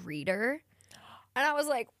you're a breeder?" And I was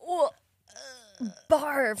like, "Oh,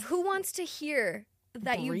 barf, who wants to hear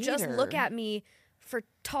that you just look at me for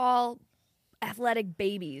tall, athletic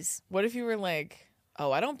babies?" What if you were like,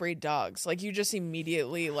 "Oh, I don't breed dogs." You just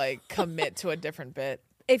immediately commit to a different bit.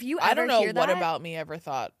 If you ever I don't know hear what that, about me ever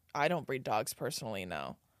thought I don't breed dogs personally.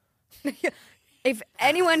 No. If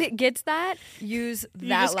anyone gets that, use that You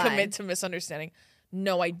just line. commit to misunderstanding.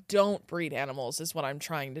 No, I don't breed animals is what I'm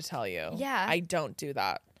trying to tell you. Yeah. I don't do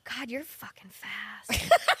that. God, you're fucking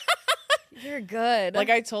fast. You're good.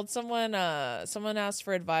 I told someone someone asked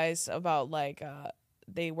for advice about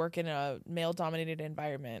they work in a male dominated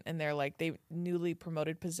environment, and they're they newly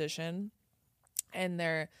promoted position, and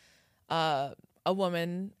they're a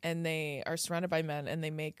woman, and they are surrounded by men, and they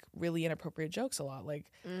make really inappropriate jokes a lot,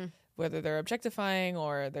 whether they're objectifying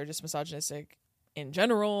or they're just misogynistic in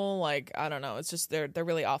general. I don't know, it's just they're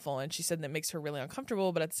really awful. And she said that makes her really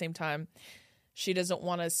uncomfortable, but at the same time she doesn't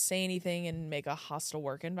want to say anything and make a hostile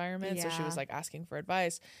work environment. Yeah. So she was asking for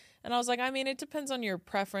advice, and I was like, I mean, it depends on your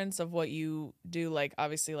preference of what you do.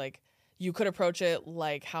 Obviously, you could approach it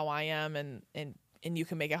how I am, and you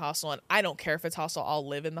can make it hostile, and I don't care if it's hostile. I'll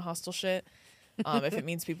live in the hostile shit. If it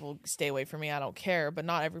means people stay away from me, I don't care, but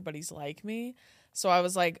not everybody's like me. So I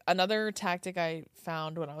was another tactic I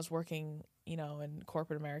found when I was working, in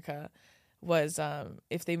corporate America was,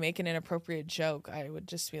 if they make an inappropriate joke, I would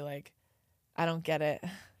just be like, I don't get it.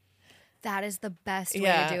 that is the best way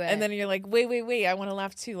Yeah. to do it. And then you're like, wait, I want to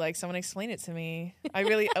laugh too. Someone explain it to me. I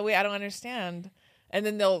really, wait, I don't understand. And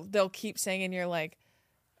then they'll keep saying, and you're like,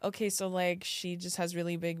 okay, so she just has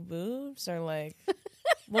really big boobs, or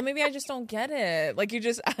well, maybe I just don't get it. You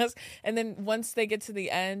just ask, and then once they get to the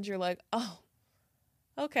end, you're like, oh,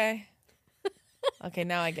 okay. Okay,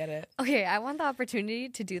 now I get it. Okay, I want the opportunity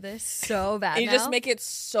to do this so bad. And you just make it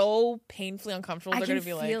so painfully uncomfortable. They're can going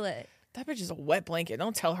to be feel it. That bitch is a wet blanket.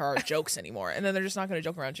 Don't tell her our jokes anymore. And then they're just not going to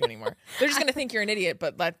joke around you anymore. They're just going to think you're an idiot,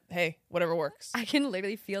 but hey, whatever works. I can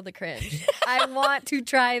literally feel the cringe. I want to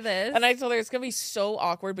try this. And I told her it's going to be so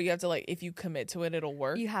awkward, but you have to, if you commit to it, it'll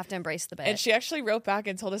work. You have to embrace the bit. And she actually wrote back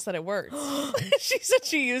and told us that it worked. She said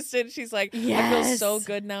she used it. She's like, I feel Yes. so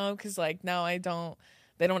good now because, now they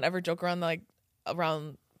don't ever joke around,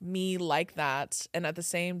 around me like that, and at the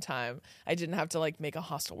same time I didn't have to like make a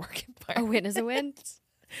hostile work environment. A win is a win.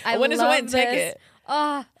 A win is a win. this. Take it.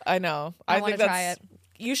 Oh, I know. I think want to that's try it.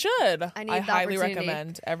 You should. I need I the highly opportunity.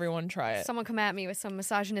 recommend everyone try it. Someone come at me with some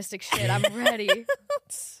misogynistic shit. I'm ready.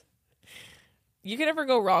 You can never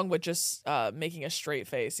go wrong with just making a straight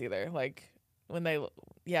face either. Like when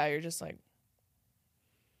you're just like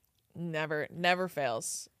never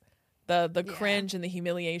fails. The cringe and the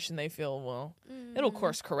humiliation they feel it'll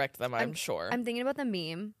course correct them, I'm sure. I'm thinking about the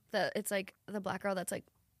meme that it's like the black girl that's like,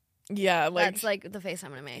 yeah, like that's like the face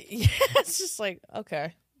I'm gonna make. Yeah, it's just like,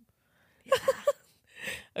 okay. Yeah.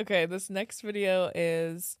 Okay, this next video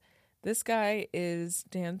is this guy is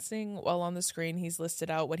dancing while on the screen he's listed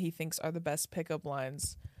out what he thinks are the best pickup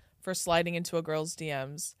lines for sliding into a girl's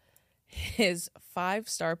DMs. His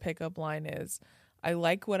 5-star pickup line is, "I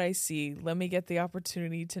like what I see. Let me get the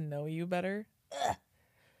opportunity to know you better." Ugh.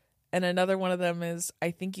 And another one of them is,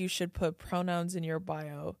 "I think you should put pronouns in your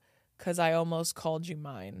bio because I almost called you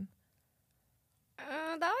mine."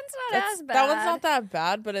 That one's not as bad. That one's not that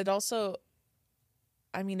bad, but it also,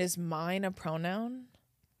 I mean, is mine a pronoun?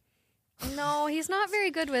 No, he's not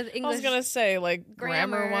very good with English. I was going to say, like,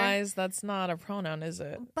 grammar. grammar-wise, that's not a pronoun, is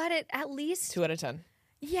it? But it at least 2 out of 10.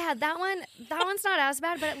 Yeah, that one's not as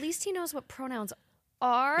bad, but at least he knows what pronouns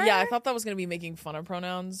are. Yeah, I thought that was going to be making fun of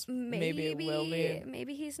pronouns. Maybe it will be.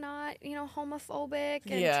 Maybe he's not, homophobic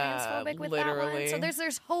and Yeah, transphobic with literally. that one. So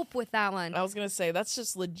there's hope with that one. I was going to say, that's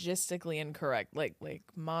just logistically incorrect. Like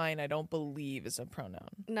mine, I don't believe is a pronoun.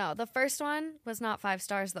 No, the first one was not 5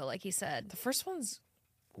 stars though, like he said. The first one's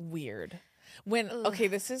weird. Okay,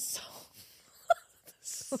 this is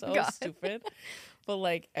so stupid. But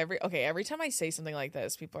like every time I say something like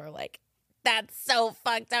this, people are like, "That's so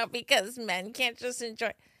fucked up because men can't just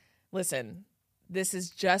enjoy." Listen, this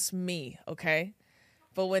is just me, okay?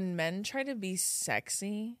 But when men try to be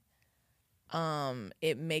sexy,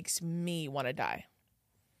 it makes me want to die.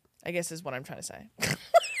 I guess is what I'm trying to say.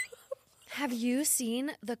 Have you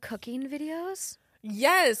seen the cooking videos?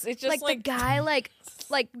 Yes, it's just like the guy like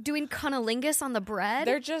doing cunnilingus on the bread.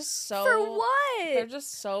 They're just so for what? They're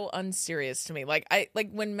just so unserious to me. Like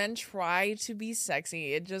when men try to be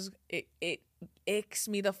sexy, it icks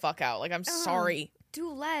me the fuck out. Like I'm sorry.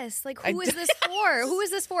 Do less. Like who is this for? Who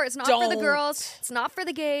is this for? It's not for the girls. It's not for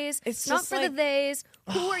the gays. It's not for the theys.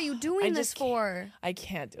 Who are you doing this for? I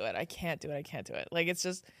can't do it. I can't do it. Like it's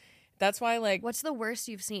just that's why like. What's the worst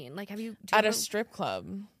you've seen? Like have you at a strip club?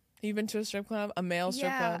 Have you been to a strip club? A male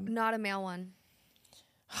strip club? Yeah, not a male one.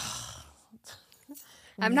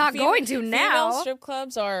 I'm not going to now. Female strip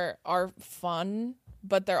clubs are fun,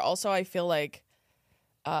 but they're also, I feel like,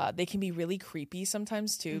 they can be really creepy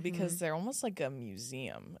sometimes too, because they're almost like a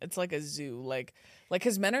museum. It's like a zoo, like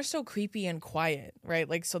because men are so creepy and quiet, right?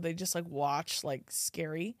 Like so they just like watch like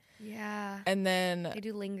scary. Yeah. And then they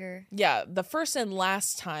do linger. Yeah, the first and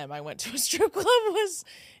last time I went to a strip club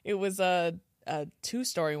was a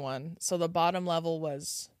 2-story one. So the bottom level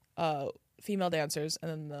was female dancers, and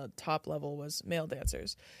then the top level was male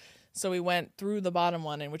dancers. So we went through the bottom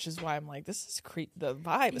one, and which is why I'm like, this is the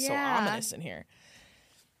vibe is so ominous in here.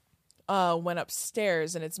 Went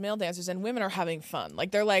upstairs, and it's male dancers, and women are having fun.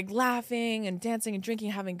 Like they're like laughing and dancing and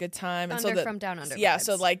drinking, having a good time. And from Down Under. Yeah, vibes.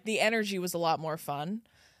 so like the energy was a lot more fun.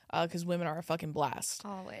 Because women are a fucking blast.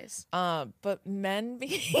 Always. But men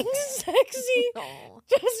being sexy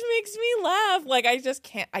just makes me laugh. Like I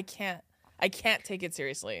can't take it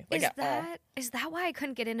seriously. Like Is that why I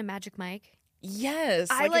couldn't get into Magic Mike? Yes.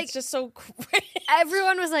 It's just so crazy.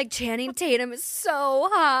 Everyone was like, Channing Tatum is so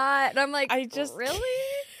hot. And I'm like, really?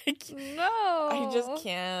 No. I just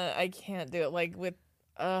can't. I can't do it. Like with,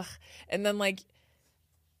 and then like,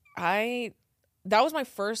 that was my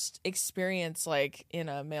first experience like in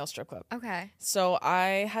a male strip club. Okay. So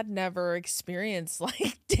I had never experienced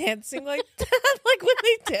like dancing like that, like when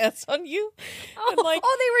they dance on you. And, like, they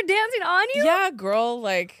were dancing on you? Yeah, girl,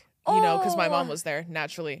 like, because my mom was there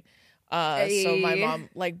naturally. So my mom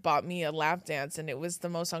like bought me a lap dance, and it was the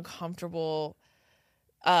most uncomfortable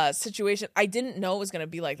situation. I didn't know it was going to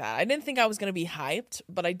be like that. I didn't think I was going to be hyped,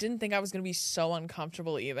 but I didn't think I was going to be so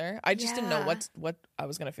uncomfortable either. I just didn't know what I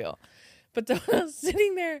was going to feel. But then I was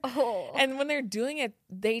sitting there, and when they're doing it,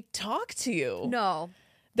 they talk to you. No.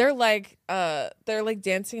 They're like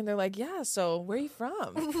dancing, and they're like, yeah, so where are you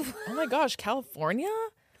from? Oh my gosh, California?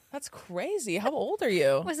 That's crazy. How old are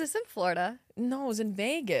you? Was this in Florida? No, it was in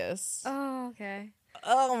Vegas. Oh, okay.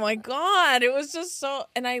 Oh my God. It was just so,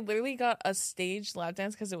 and I literally got a staged lap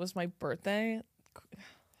dance because it was my birthday.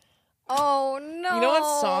 Oh no. You know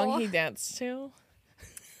what song he danced to?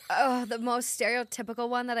 Oh, the most stereotypical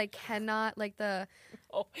one that I cannot, like the...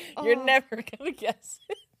 Oh, you're never going to guess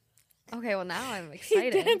it. Okay, well now I'm He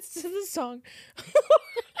excited. danced to the song. He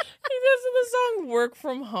danced to the song "Work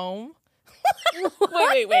from Home."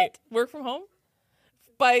 wait. "Work from Home"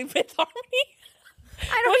 by Fifth Harmony.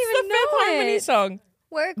 I don't What's even the know Fifth Harmony it. song?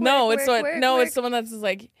 Work, No, work, it's work, what. work, No, work. it's the one that's just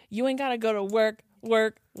like, "You ain't gotta go to work,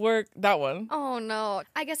 work, work." That one. Oh no.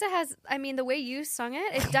 I guess it has, I mean, the way you sung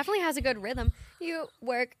it definitely has a good rhythm. You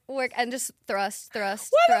work, and just thrust. Why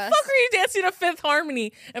the fuck are you dancing to Fifth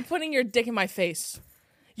Harmony and putting your dick in my face?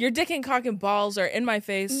 Your dick and cock and balls are in my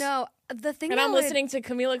face. No, the thing And that I'm would- listening to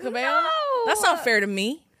Camila Cabello? No! That's not fair to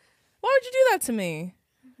me. Why would you do that to me?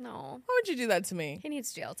 No. Why would you do that to me? He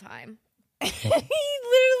needs jail time. He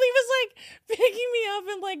literally was like picking me up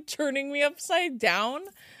and like turning me upside down.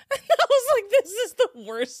 And I was like, this is the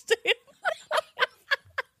worst day of my life.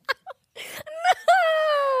 No!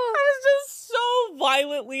 I was just so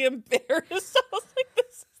violently embarrassed. I was like, this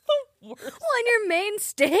is the worst. Well, on your main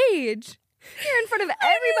stage. You're in front of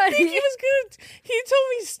I everybody. think he was gonna. He told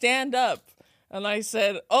me stand up, and I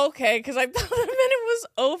said okay because I thought the minute was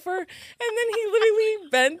over. And then he literally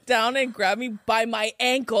bent down and grabbed me by my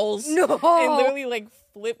ankles. No. And literally like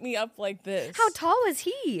flipped me up like this. How tall was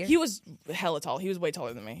he? He was hella tall. He was way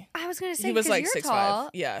taller than me. I was going to say, He was 'cause like you're 6'5". tall.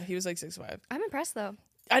 Yeah, he was like 6'5". I'm impressed, though.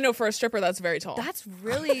 I know for a stripper that's very tall. That's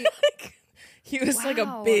really... He was like a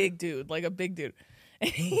Wow. big dude, like a big dude. And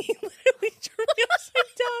he literally turned me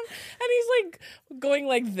upside down, and he's like going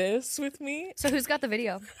like this with me. So who's got the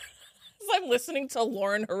video? So I'm listening to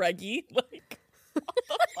Lauren Jareggi. Like, what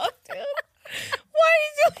the fuck, dude? Why are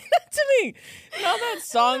you doing that to me? Now that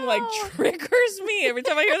song like triggers me. Every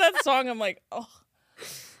time I hear that song, I'm like, oh,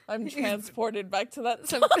 I'm transported back to that.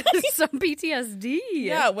 Some PTSD.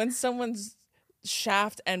 Yeah, when someone's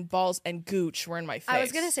shaft and balls and gooch were in my face. I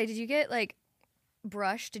was going to say, did you get, like,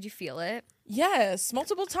 brushed? Did you feel it? Yes,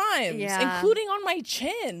 multiple times, Yeah. including on my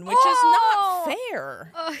chin, which is not Oh!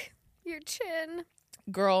 fair. Oh, your chin.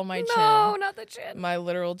 Girl, my No, chin. not the chin. My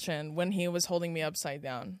literal chin when he was holding me upside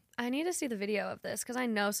down. I need to see the video of this because I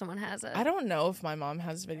know someone has it. I don't know if my mom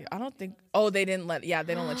has video. I don't think. Oh, they didn't let. Yeah,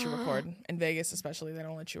 they don't let you record in Vegas, especially. They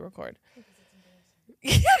don't let you record.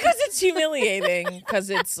 Yeah, because it's humiliating. Because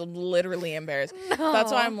it's literally embarrassing. No.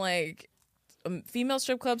 That's why I'm like, female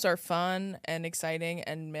strip clubs are fun and exciting,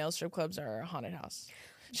 and male strip clubs are a haunted house.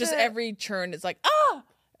 Just every turn, it's like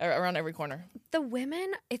around every corner. The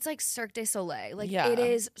women, it's like Cirque du Soleil. Like, Yeah. it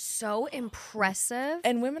is so impressive.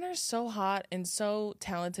 And women are so hot and so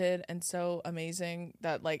talented and so amazing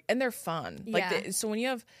that like, and they're fun. Like, Yeah. so when you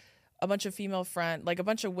have a bunch of female like a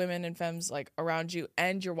bunch of women and femmes like around you,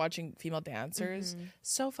 and you're watching female dancers,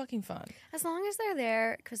 so fucking fun. As long as they're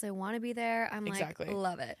there because they want to be there, I'm Exactly. like,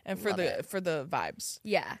 love it. And for Love it. for the vibes.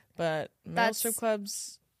 Yeah. But male That's- strip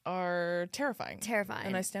clubs are terrifying. Terrifying.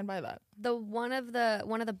 And I stand by that. The one of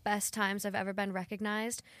the best times I've ever been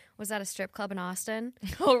recognized was at a strip club in Austin.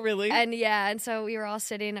 Oh, really? And so we were all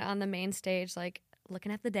sitting on the main stage, like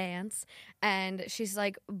looking at the dance, and she's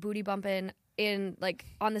like booty bumping in like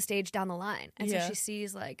on the stage down the line. And Yeah. so she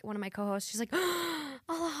sees like one of my co-hosts, she's like,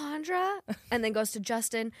 Alejandra, and then goes to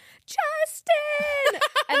Justin,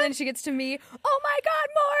 and then she gets to me, oh my God,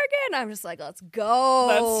 Morgan. I'm just like, let's go.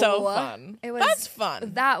 That's so fun. It was That's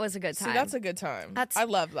fun. That was a good time. See, that's a good time. That's- I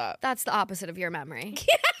love that. That's the opposite of your memory.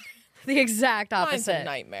 The exact Mine's opposite. a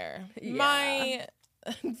nightmare. Yeah. My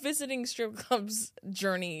visiting strip clubs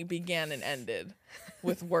journey began and ended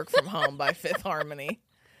with Work From Home by Fifth Harmony.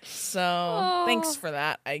 So thanks for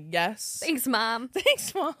that, I guess. Thanks, Mom.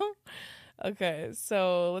 Thanks, Mom. Okay,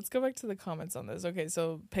 so let's go back to the comments on this. Okay,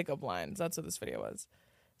 so pickup lines. That's what this video was.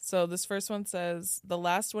 So this first one says, the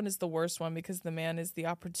last one is the worst one because the man is the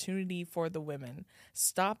opportunity for the women.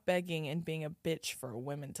 Stop begging and being a bitch for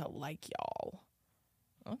women to like y'all.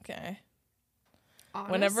 Okay.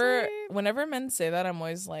 Honestly, Whenever men say that, I'm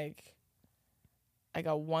always like, I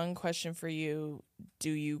got one question for you. Do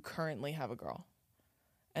you currently have a girl?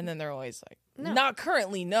 And then they're always like, No. not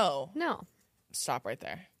currently, no. no, Stop right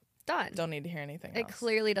there. done. Don't need to hear anything It else.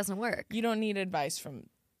 clearly doesn't work. You don't need advice from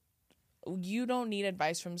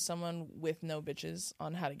someone with no bitches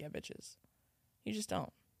on how to get bitches. You just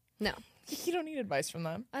don't. No, You don't need advice from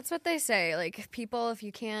them. that's what they say. Like people, if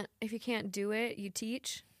you can't do it, you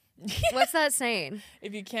teach. What's that saying?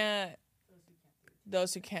 If you can't,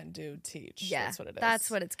 those who can't do, teach. Yeah, That's what it is.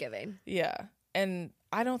 That's what it's giving. Yeah. And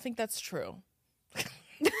I don't think that's true.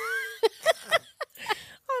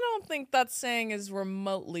 I don't think that saying is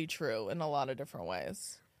remotely true in a lot of different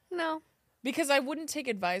ways. No, Because I wouldn't take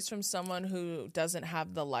advice from someone who doesn't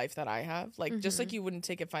have the life that I have. Like, just like you wouldn't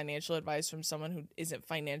take a financial advice from someone who isn't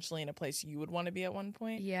financially in a place you would want to be at one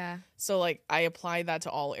point. yeah, So, like, I apply that to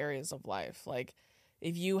all areas of life. Like,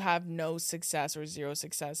 if you have no success or zero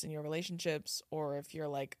success in your relationships, or if you're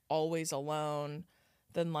like always alone,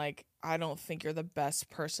 then like I don't think you're the best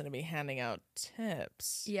person to be handing out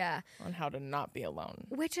tips on how to not be alone.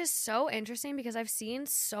 Which is so interesting because I've seen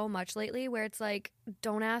so much lately where it's like,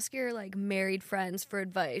 don't ask your like married friends for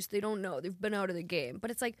advice. They don't know. They've been out of the game. But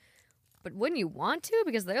it's like, but wouldn't you want to?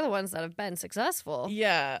 Because they're the ones that have been successful.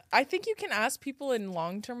 Yeah. I think you can ask people in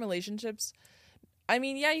long-term relationships. I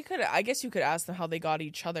mean, yeah, you could. I guess you could ask them how they got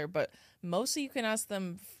each other, but mostly you can ask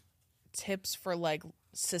them tips for like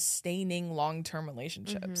sustaining long-term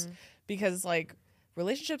relationships, because like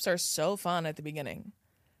relationships are so fun at the beginning.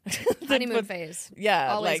 Honeymoon phase.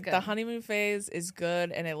 Yeah, always like good. the honeymoon phase is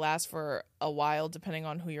good and it lasts for a while depending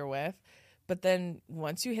on who you're with. But then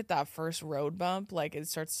once you hit that first road bump, like it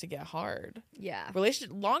starts to get hard. Yeah.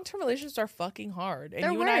 Long-term relationships are fucking hard. And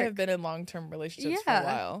They're you work. and I have been in long-term relationships for a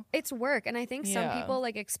while. It's work. And I think some people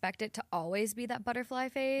like expect it to always be that butterfly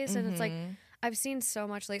phase. And it's like, I've seen so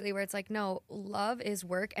much lately where it's like, no, love is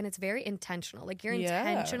work and it's very intentional. Like you're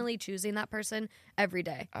intentionally choosing that person every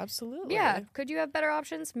day. Absolutely. Yeah. Could you have better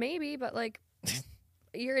options? Maybe, but like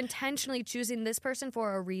you're intentionally choosing this person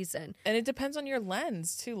for a reason. And it depends on your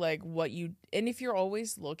lens too, like and if you're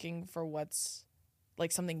always looking for what's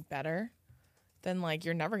like something better, then like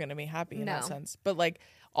you're never going to be happy in that sense. But like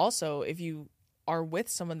also if you are with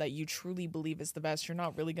someone that you truly believe is the best, you're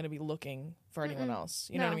not really going to be looking for anyone else.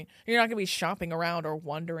 You know what I mean? You're not going to be shopping around or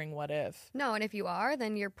wondering what if. No, and if you are,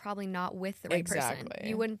 then you're probably not with the right person.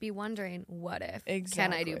 You wouldn't be wondering what if.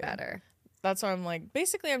 Can I do better? That's why I'm like,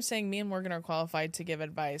 basically I'm saying me and Morgan are qualified to give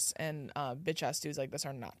advice, and bitch ass dudes like this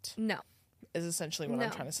are not. No. Is essentially what I'm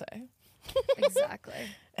trying to say. Exactly.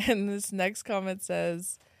 And this next comment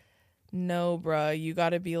says, no, bruh, you got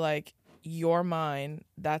to be like, you're mine.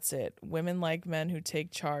 That's it. Women like men who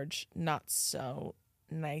take charge. Not so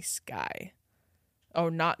nice guy. Oh,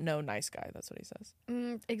 not no nice guy. That's what he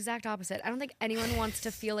says. Exact opposite. I don't think anyone wants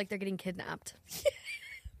to feel like they're getting kidnapped.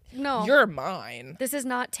 No. You're mine. This is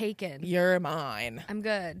not taken. You're mine. I'm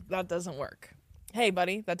good. That doesn't work. Hey,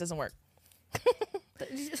 buddy, that doesn't work.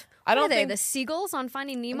 I don't think the seagulls on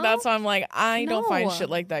Finding Nemo. That's why I'm like, I don't find shit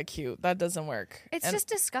like that cute. That doesn't work. It's just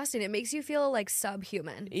disgusting. It makes you feel like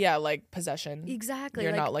subhuman. Yeah, like possession. Exactly.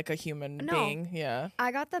 You're not like a human being. Yeah.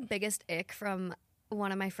 I got the biggest ick from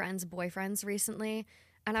one of my friend's boyfriends recently,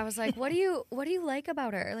 and I was like, what do you like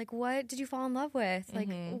about her? Like, what did you fall in love with? Like,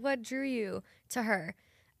 what drew you to her?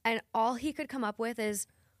 And all he could come up with is,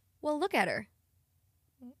 well, look at her.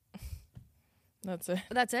 That's it.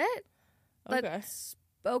 That's it? Okay.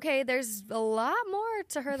 Okay, there's a lot more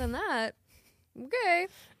to her than that. Okay.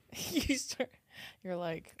 You're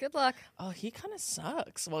like, good luck. Oh, he kind of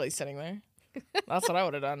sucks while he's sitting there. That's what I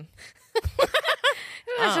would have done.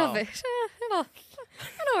 It'll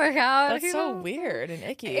work out. That's so weird and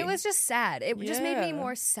icky. It was just sad. It just made me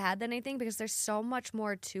more sad than anything because there's so much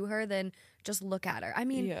more to her than just look at her. I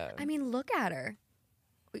mean, look at her.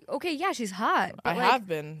 Okay, yeah, she's hot. But I have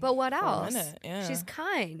been. But what for else? A minute, yeah. She's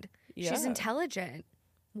kind. Yeah. She's intelligent.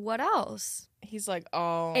 What else? He's like,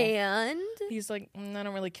 oh. And? He's like, I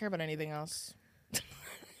don't really care about anything else.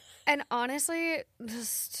 And honestly,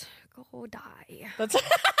 just go die.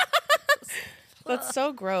 That's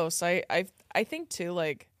so gross. I think too,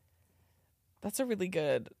 like, that's a really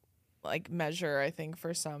good like measure, I think,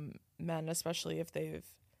 for some men, especially if they've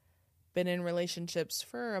been in relationships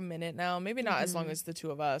for a minute now. Maybe not as long as the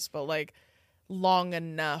two of us, but like long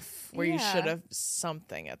enough where you should have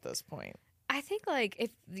something at this point. I think like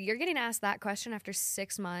if you're getting asked that question after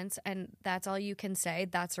 6 months and that's all you can say,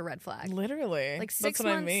 that's a red flag. Literally. Like 6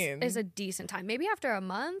 months is a decent time. Maybe after a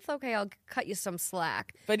month, okay, I'll cut you some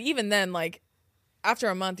slack. But even then, like after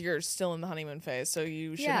a month, you're still in the honeymoon phase, so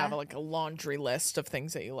you should have like a laundry list of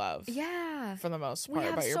things that you love. Yeah. For the most part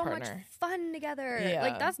about your partner. We have so much fun together. Yeah.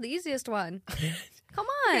 Like that's the easiest one. Come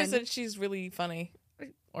on. Because that she's really funny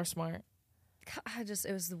or smart.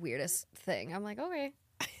 It was the weirdest thing. I'm like, okay.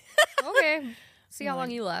 Okay. See how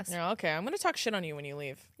long you last. Yeah, okay. I'm gonna talk shit on you when you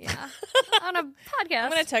leave. Yeah. On a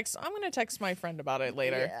podcast. I'm gonna text my friend about it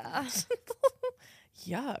later. Yeah.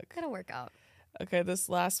 Yuck. Gonna work out. Okay, this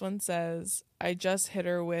last one says, I just hit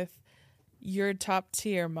her with, you're top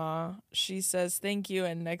tier, ma. She says thank you,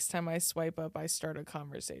 and next time I swipe up, I start a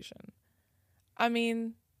conversation. I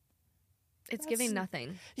mean, it's giving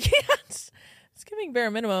nothing. Yeah, it's giving bare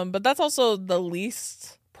minimum, but that's also the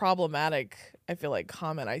least problematic, I feel like,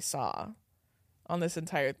 comment I saw on this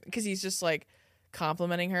entire because he's just like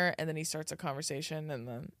complimenting her and then he starts a conversation and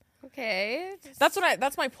then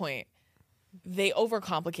that's my point. They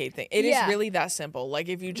overcomplicate things. It is really that simple. Like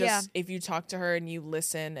if you talk to her and you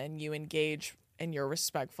listen and you engage and you're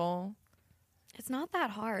respectful, It's not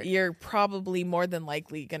that hard. you're probably more than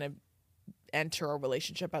likely going to enter a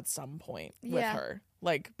relationship at some point with her.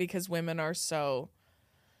 Like, because women are so...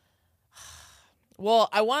 Well,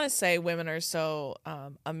 I want to say women are so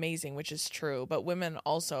amazing, which is true. But women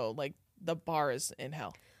also, like, the bar is in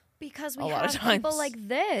hell. Because we have people like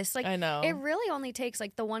this. Like, I know. It really only takes,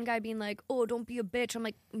 like, the one guy being like, oh, don't be a bitch. I'm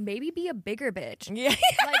like, maybe be a bigger bitch. Yeah.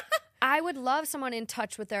 Like, I would love someone in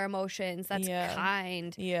touch with their emotions that's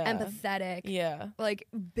kind, empathetic. Yeah. Like,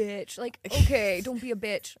 bitch. Like, okay, don't be a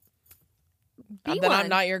bitch. Be then one. I'm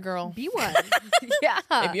not your girl. Be one. Yeah.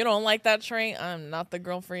 If you don't like that trait, I'm not the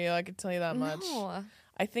girl for you. I can tell you that much. No.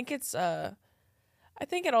 I think it's I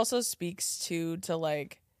think it also speaks to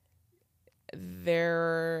like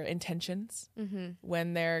their intentions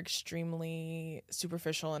when they're extremely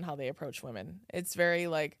superficial in how they approach women. It's very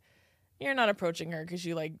like, you're not approaching her because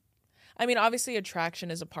you like, I mean, obviously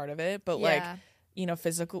attraction is a part of it, but like, you know,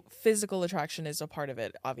 physical attraction is a part of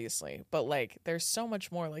it, obviously. But like, there's so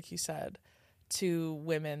much more, like you said, to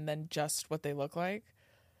women than just what they look like.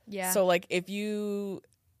 Yeah. So like, if you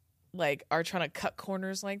like are trying to cut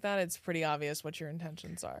corners like that, it's pretty obvious what your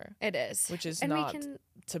intentions are. It is. Which is not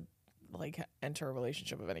to like enter a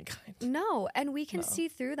relationship of any kind. No, and we can see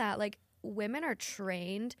through that. Like, women are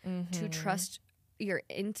trained to trust your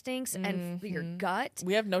instincts and your gut.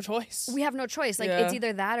 We have no choice. Like, it's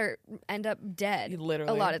either that or end up dead.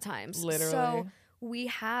 Literally. A lot of times. Literally. So we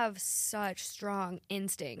have such strong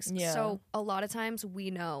instincts. Yeah. So a lot of times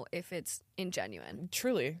we know if it's ingenuine.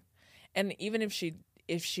 Truly. And even if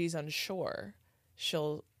she's unsure,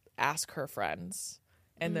 she'll ask her friends.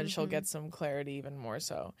 And then she'll get some clarity even more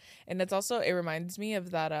so. And it's also, it reminds me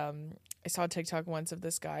of that, I saw a TikTok once of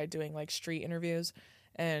this guy doing like street interviews,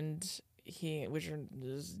 and which are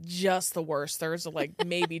just the worst. There's like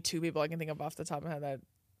maybe 2 people I can think of off the top of my head that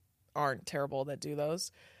aren't terrible that do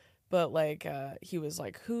those. But like, he was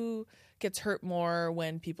like, who gets hurt more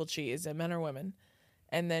when people cheat? Is it men or women?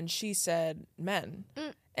 And then she said men.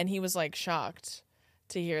 And he was like shocked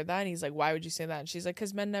to hear that. And he's like, why would you say that? And she's like,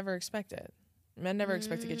 because men never expect it. Men never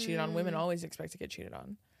expect to get cheated on. Women always expect to get cheated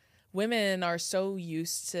on. Women are so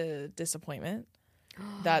used to disappointment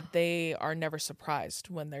that they are never surprised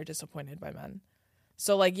when they're disappointed by men.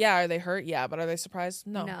 So, like, yeah, are they hurt? Yeah, but are they surprised?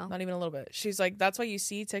 No, not even a little bit. She's like, that's why you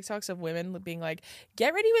see TikToks of women being like,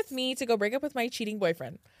 get ready with me to go break up with my cheating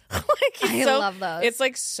boyfriend. Like, I love those. It's,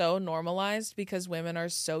 like, so normalized because women are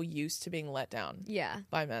so used to being let down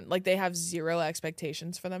by men. Like, they have zero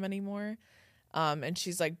expectations for them anymore. And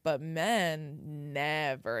she's like, but men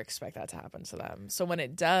never expect that to happen to them. So when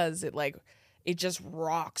it does, it just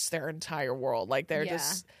rocks their entire world. Like, they're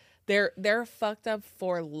just... They're fucked up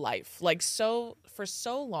for life, like for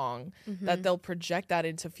so long that they'll project that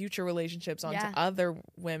into future relationships onto other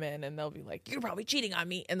women, and they'll be like, you're probably cheating on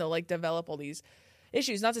me, and they'll like develop all these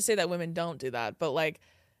issues. Not to say that women don't do that, but like,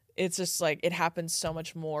 it's just like it happens so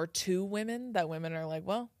much more to women that women are like,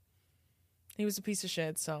 well, he was a piece of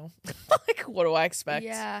shit, so like, what do I expect?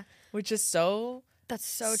 Yeah, which is that's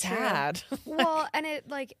so sad. True. Well, and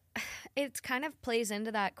it kind of plays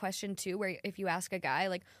into that question too, where if you ask a guy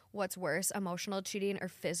like, what's worse, emotional cheating or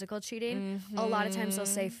physical cheating, a lot of times they'll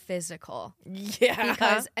say physical.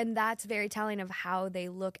 Yeah, and that's very telling of how they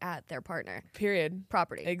look at their partner. Period.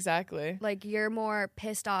 Property. Exactly. Like, you're more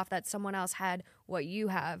pissed off that someone else had what you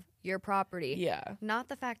have, your property. Yeah. Not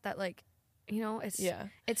the fact that, like, you know,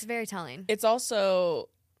 it's very telling. It's also,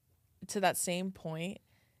 to that same point,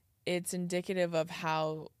 it's indicative of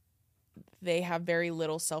how they have very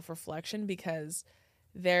little self-reflection, because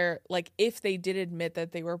they're like, if they did admit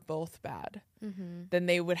that they were both bad, then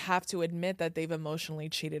they would have to admit that they've emotionally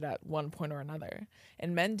cheated at one point or another.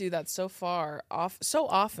 And men do that so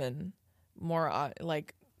often more,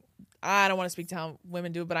 like, I don't want to speak to how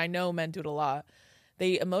women do it, but I know men do it a lot.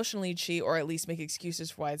 They emotionally cheat, or at least make excuses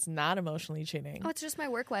for why it's not emotionally cheating. Oh, it's just my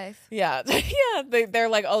work life. Yeah. Yeah. They're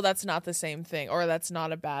like, oh, that's not the same thing, or that's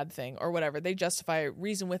not a bad thing, or whatever. They justify it,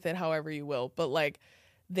 reason with it however you will. But like,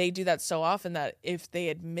 they do that so often that if they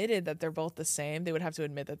admitted that they're both the same, they would have to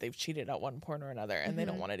admit that they've cheated at one point or another. And they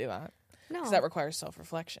don't want to do that. No. Because that requires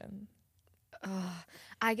self-reflection.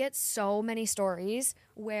 I get so many stories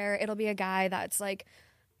where it'll be a guy that's like,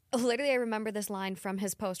 literally, I remember this line from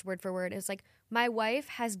his post word for word. It's like, my wife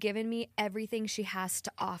has given me everything she has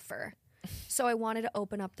to offer, so I wanted to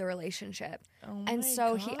open up the relationship. And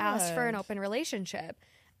so he asked for an open relationship,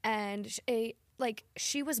 and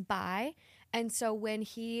she was bi, and so when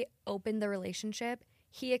he opened the relationship,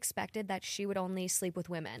 he expected that she would only sleep with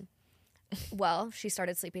women. well, she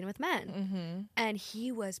started sleeping with men. And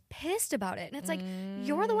he was pissed about it. And it's like,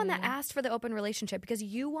 you're the one that asked for the open relationship because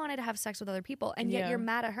you wanted to have sex with other people. And yet you're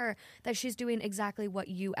mad at her that she's doing exactly what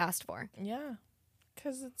you asked for. Yeah.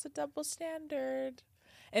 Because it's a double standard.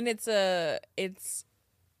 And it's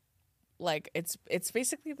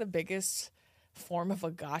basically the biggest form of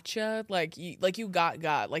a gotcha. Like you got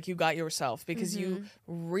yourself because you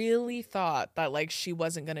really thought that like she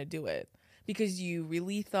wasn't going to do it. Because you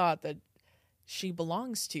really thought that she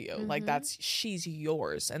belongs to you. Like she's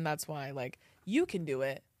yours. And that's why like you can do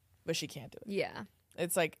it, but she can't do it. Yeah.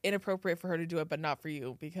 It's like inappropriate for her to do it, but not for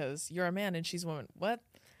you because you're a man and she's a woman. What?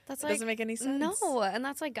 That doesn't make any sense. No. And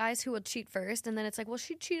that's like guys who will cheat first. And then it's like, well,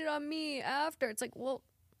 she cheated on me after. It's like, well,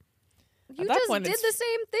 you just did the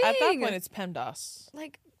same thing. At that point, it's PEMDAS.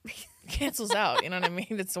 Like, cancels out. You know what I mean?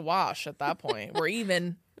 It's a wash at that point. We're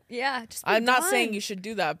even. Yeah, I'm not saying you should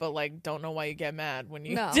do that, but like, don't know why you get mad when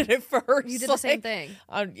you did it first. You did the same thing.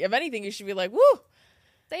 If anything, you should be like, "Woo,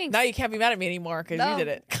 thanks." Now you can't be mad at me anymore because you did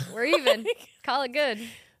it. We're even. Call it good.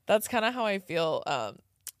 That's kind of how I feel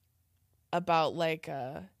about like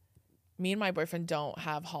me and my boyfriend don't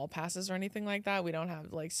have hall passes or anything like that. We don't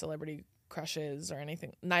have like celebrity crushes or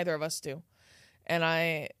anything. Neither of us do. And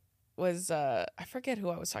I was I forget who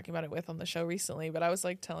I was talking about it with on the show recently, but I was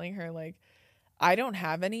like telling her like I don't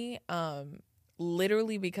have any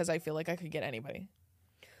literally because I feel like I could get anybody.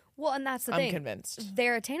 Well, and that's the thing. I'm convinced.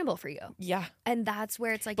 They're attainable for you. Yeah. And that's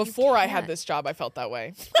where it's like before I had this job, I felt that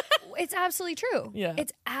way. It's absolutely true. Yeah.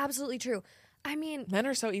 It's absolutely true. I mean, men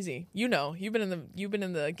are so easy. You know, you've been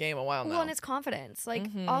in the game a while now. Well, and it's confidence. Like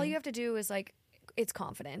all you have to do is like it's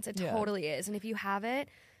confidence. It totally is. And if you have it,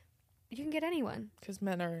 you can get anyone. Because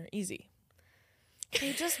men are easy.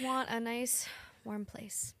 They just want a nice warm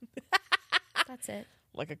place. That's it.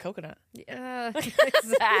 Like a coconut. Yeah,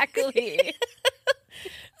 exactly.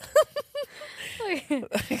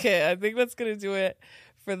 Okay, I think that's going to do it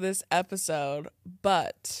for this episode.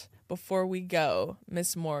 But before we go,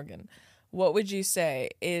 Miss Morgan, what would you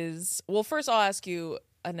say is... Well, first I'll ask you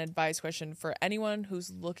an advice question for anyone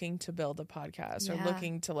who's looking to build a podcast or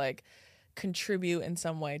looking to like contribute in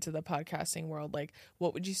some way to the podcasting world. Like,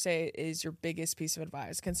 what would you say is your biggest piece of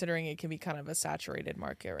advice, considering it can be kind of a saturated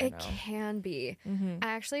market right now? It can be. I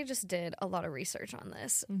actually just did a lot of research on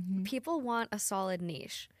this. People want a solid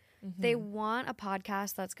niche. They want a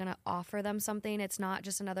podcast that's going to offer them something. It's not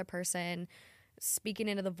just another person speaking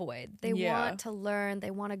into the void. They want to learn.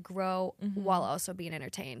 They want to grow while also being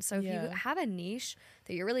entertained. So if you have a niche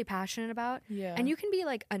that you're really passionate about, and you can be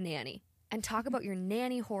like a nanny and talk about your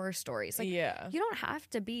nanny horror stories. Like, you don't have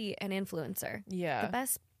to be an influencer. The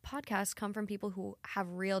best podcasts come from people who have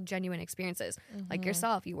real, genuine experiences. Like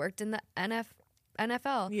yourself, you worked in the NFL.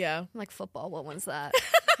 I'm like, football, what one's that?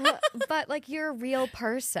 But like, you're a real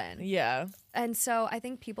person. And so I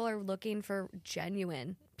think people are looking for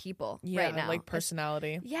genuine people right now. Like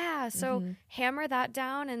personality. So hammer that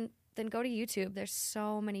down and then go to YouTube. There's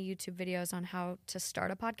so many YouTube videos on how to start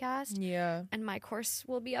a podcast. And my course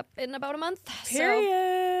will be up in about a month.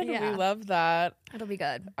 Period. So, we love that. It'll be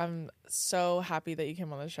good. I'm so happy that you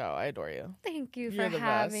came on the show. I adore you. Thank you for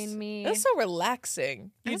having me. That's so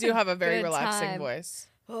relaxing. You do have a very relaxing voice.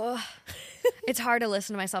 It's hard to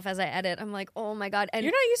listen to myself as I edit. I'm like, oh my God. And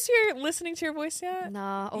you're not used to listening to your voice yet?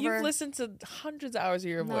 No. You've listened to hundreds of hours of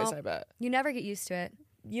your voice, I bet. You never get used to it.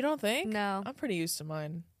 You don't think? No. I'm pretty used to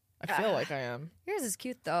mine. I feel like I am. Yours is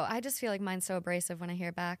cute, though. I just feel like mine's so abrasive when I hear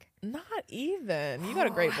it back. Not even. You got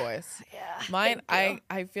a great voice. Mine,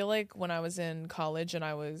 I feel like when I was in college and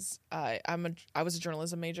I was a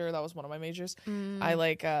journalism major. That was one of my majors.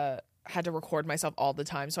 I had to record myself all the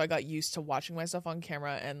time. So I got used to watching myself on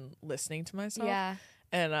camera and listening to myself.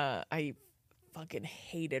 And I fucking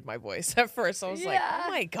hated my voice at first. I was like, oh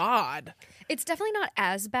my God. It's definitely not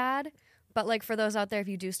as bad. But, like, for those out there, if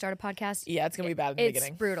you do start a podcast... it's going to be bad in the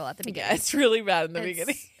beginning. It's brutal at the beginning. Yeah, it's really bad in the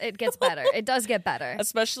beginning. It gets better. It does get better.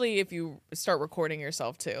 Especially if you start recording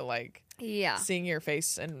yourself, too. Like, seeing your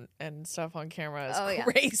face and stuff on camera is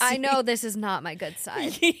crazy. I know this is not my good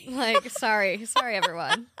side. Like, sorry. Sorry,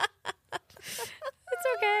 everyone. It's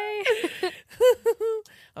okay.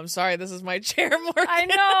 I'm sorry, this is my chair, Morgan. I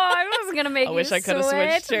know. I was going to make you wish I could have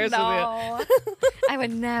switched chairs with you. I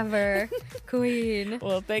would never. Queen.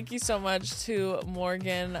 Well, thank you so much to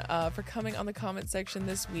Morgan for coming on the comment section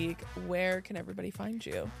this week. Where can everybody find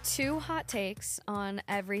you? 2 hot takes on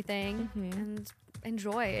everything. And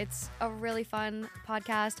enjoy. It's a really fun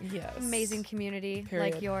podcast. Amazing community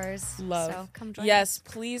like yours. Love. So come join us. Yes,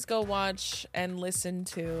 please go watch and listen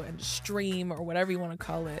to and stream or whatever you want to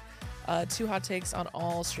call it. Two Hot Takes on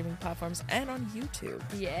all streaming platforms and on YouTube.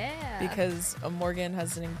 Yeah. Because Morgan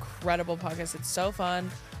has an incredible podcast. It's so fun.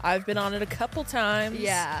 I've been on it a couple times.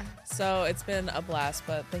 Yeah. So it's been a blast,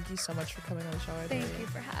 but thank you so much for coming on the show. Thank you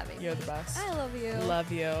for having me. You're the best. I love you.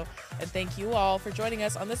 Love you. And thank you all for joining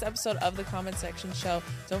us on this episode of the Comment Section Show.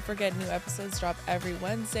 Don't forget, new episodes drop every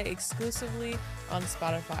Wednesday exclusively on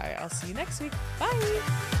Spotify. I'll see you next week.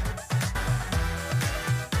 Bye.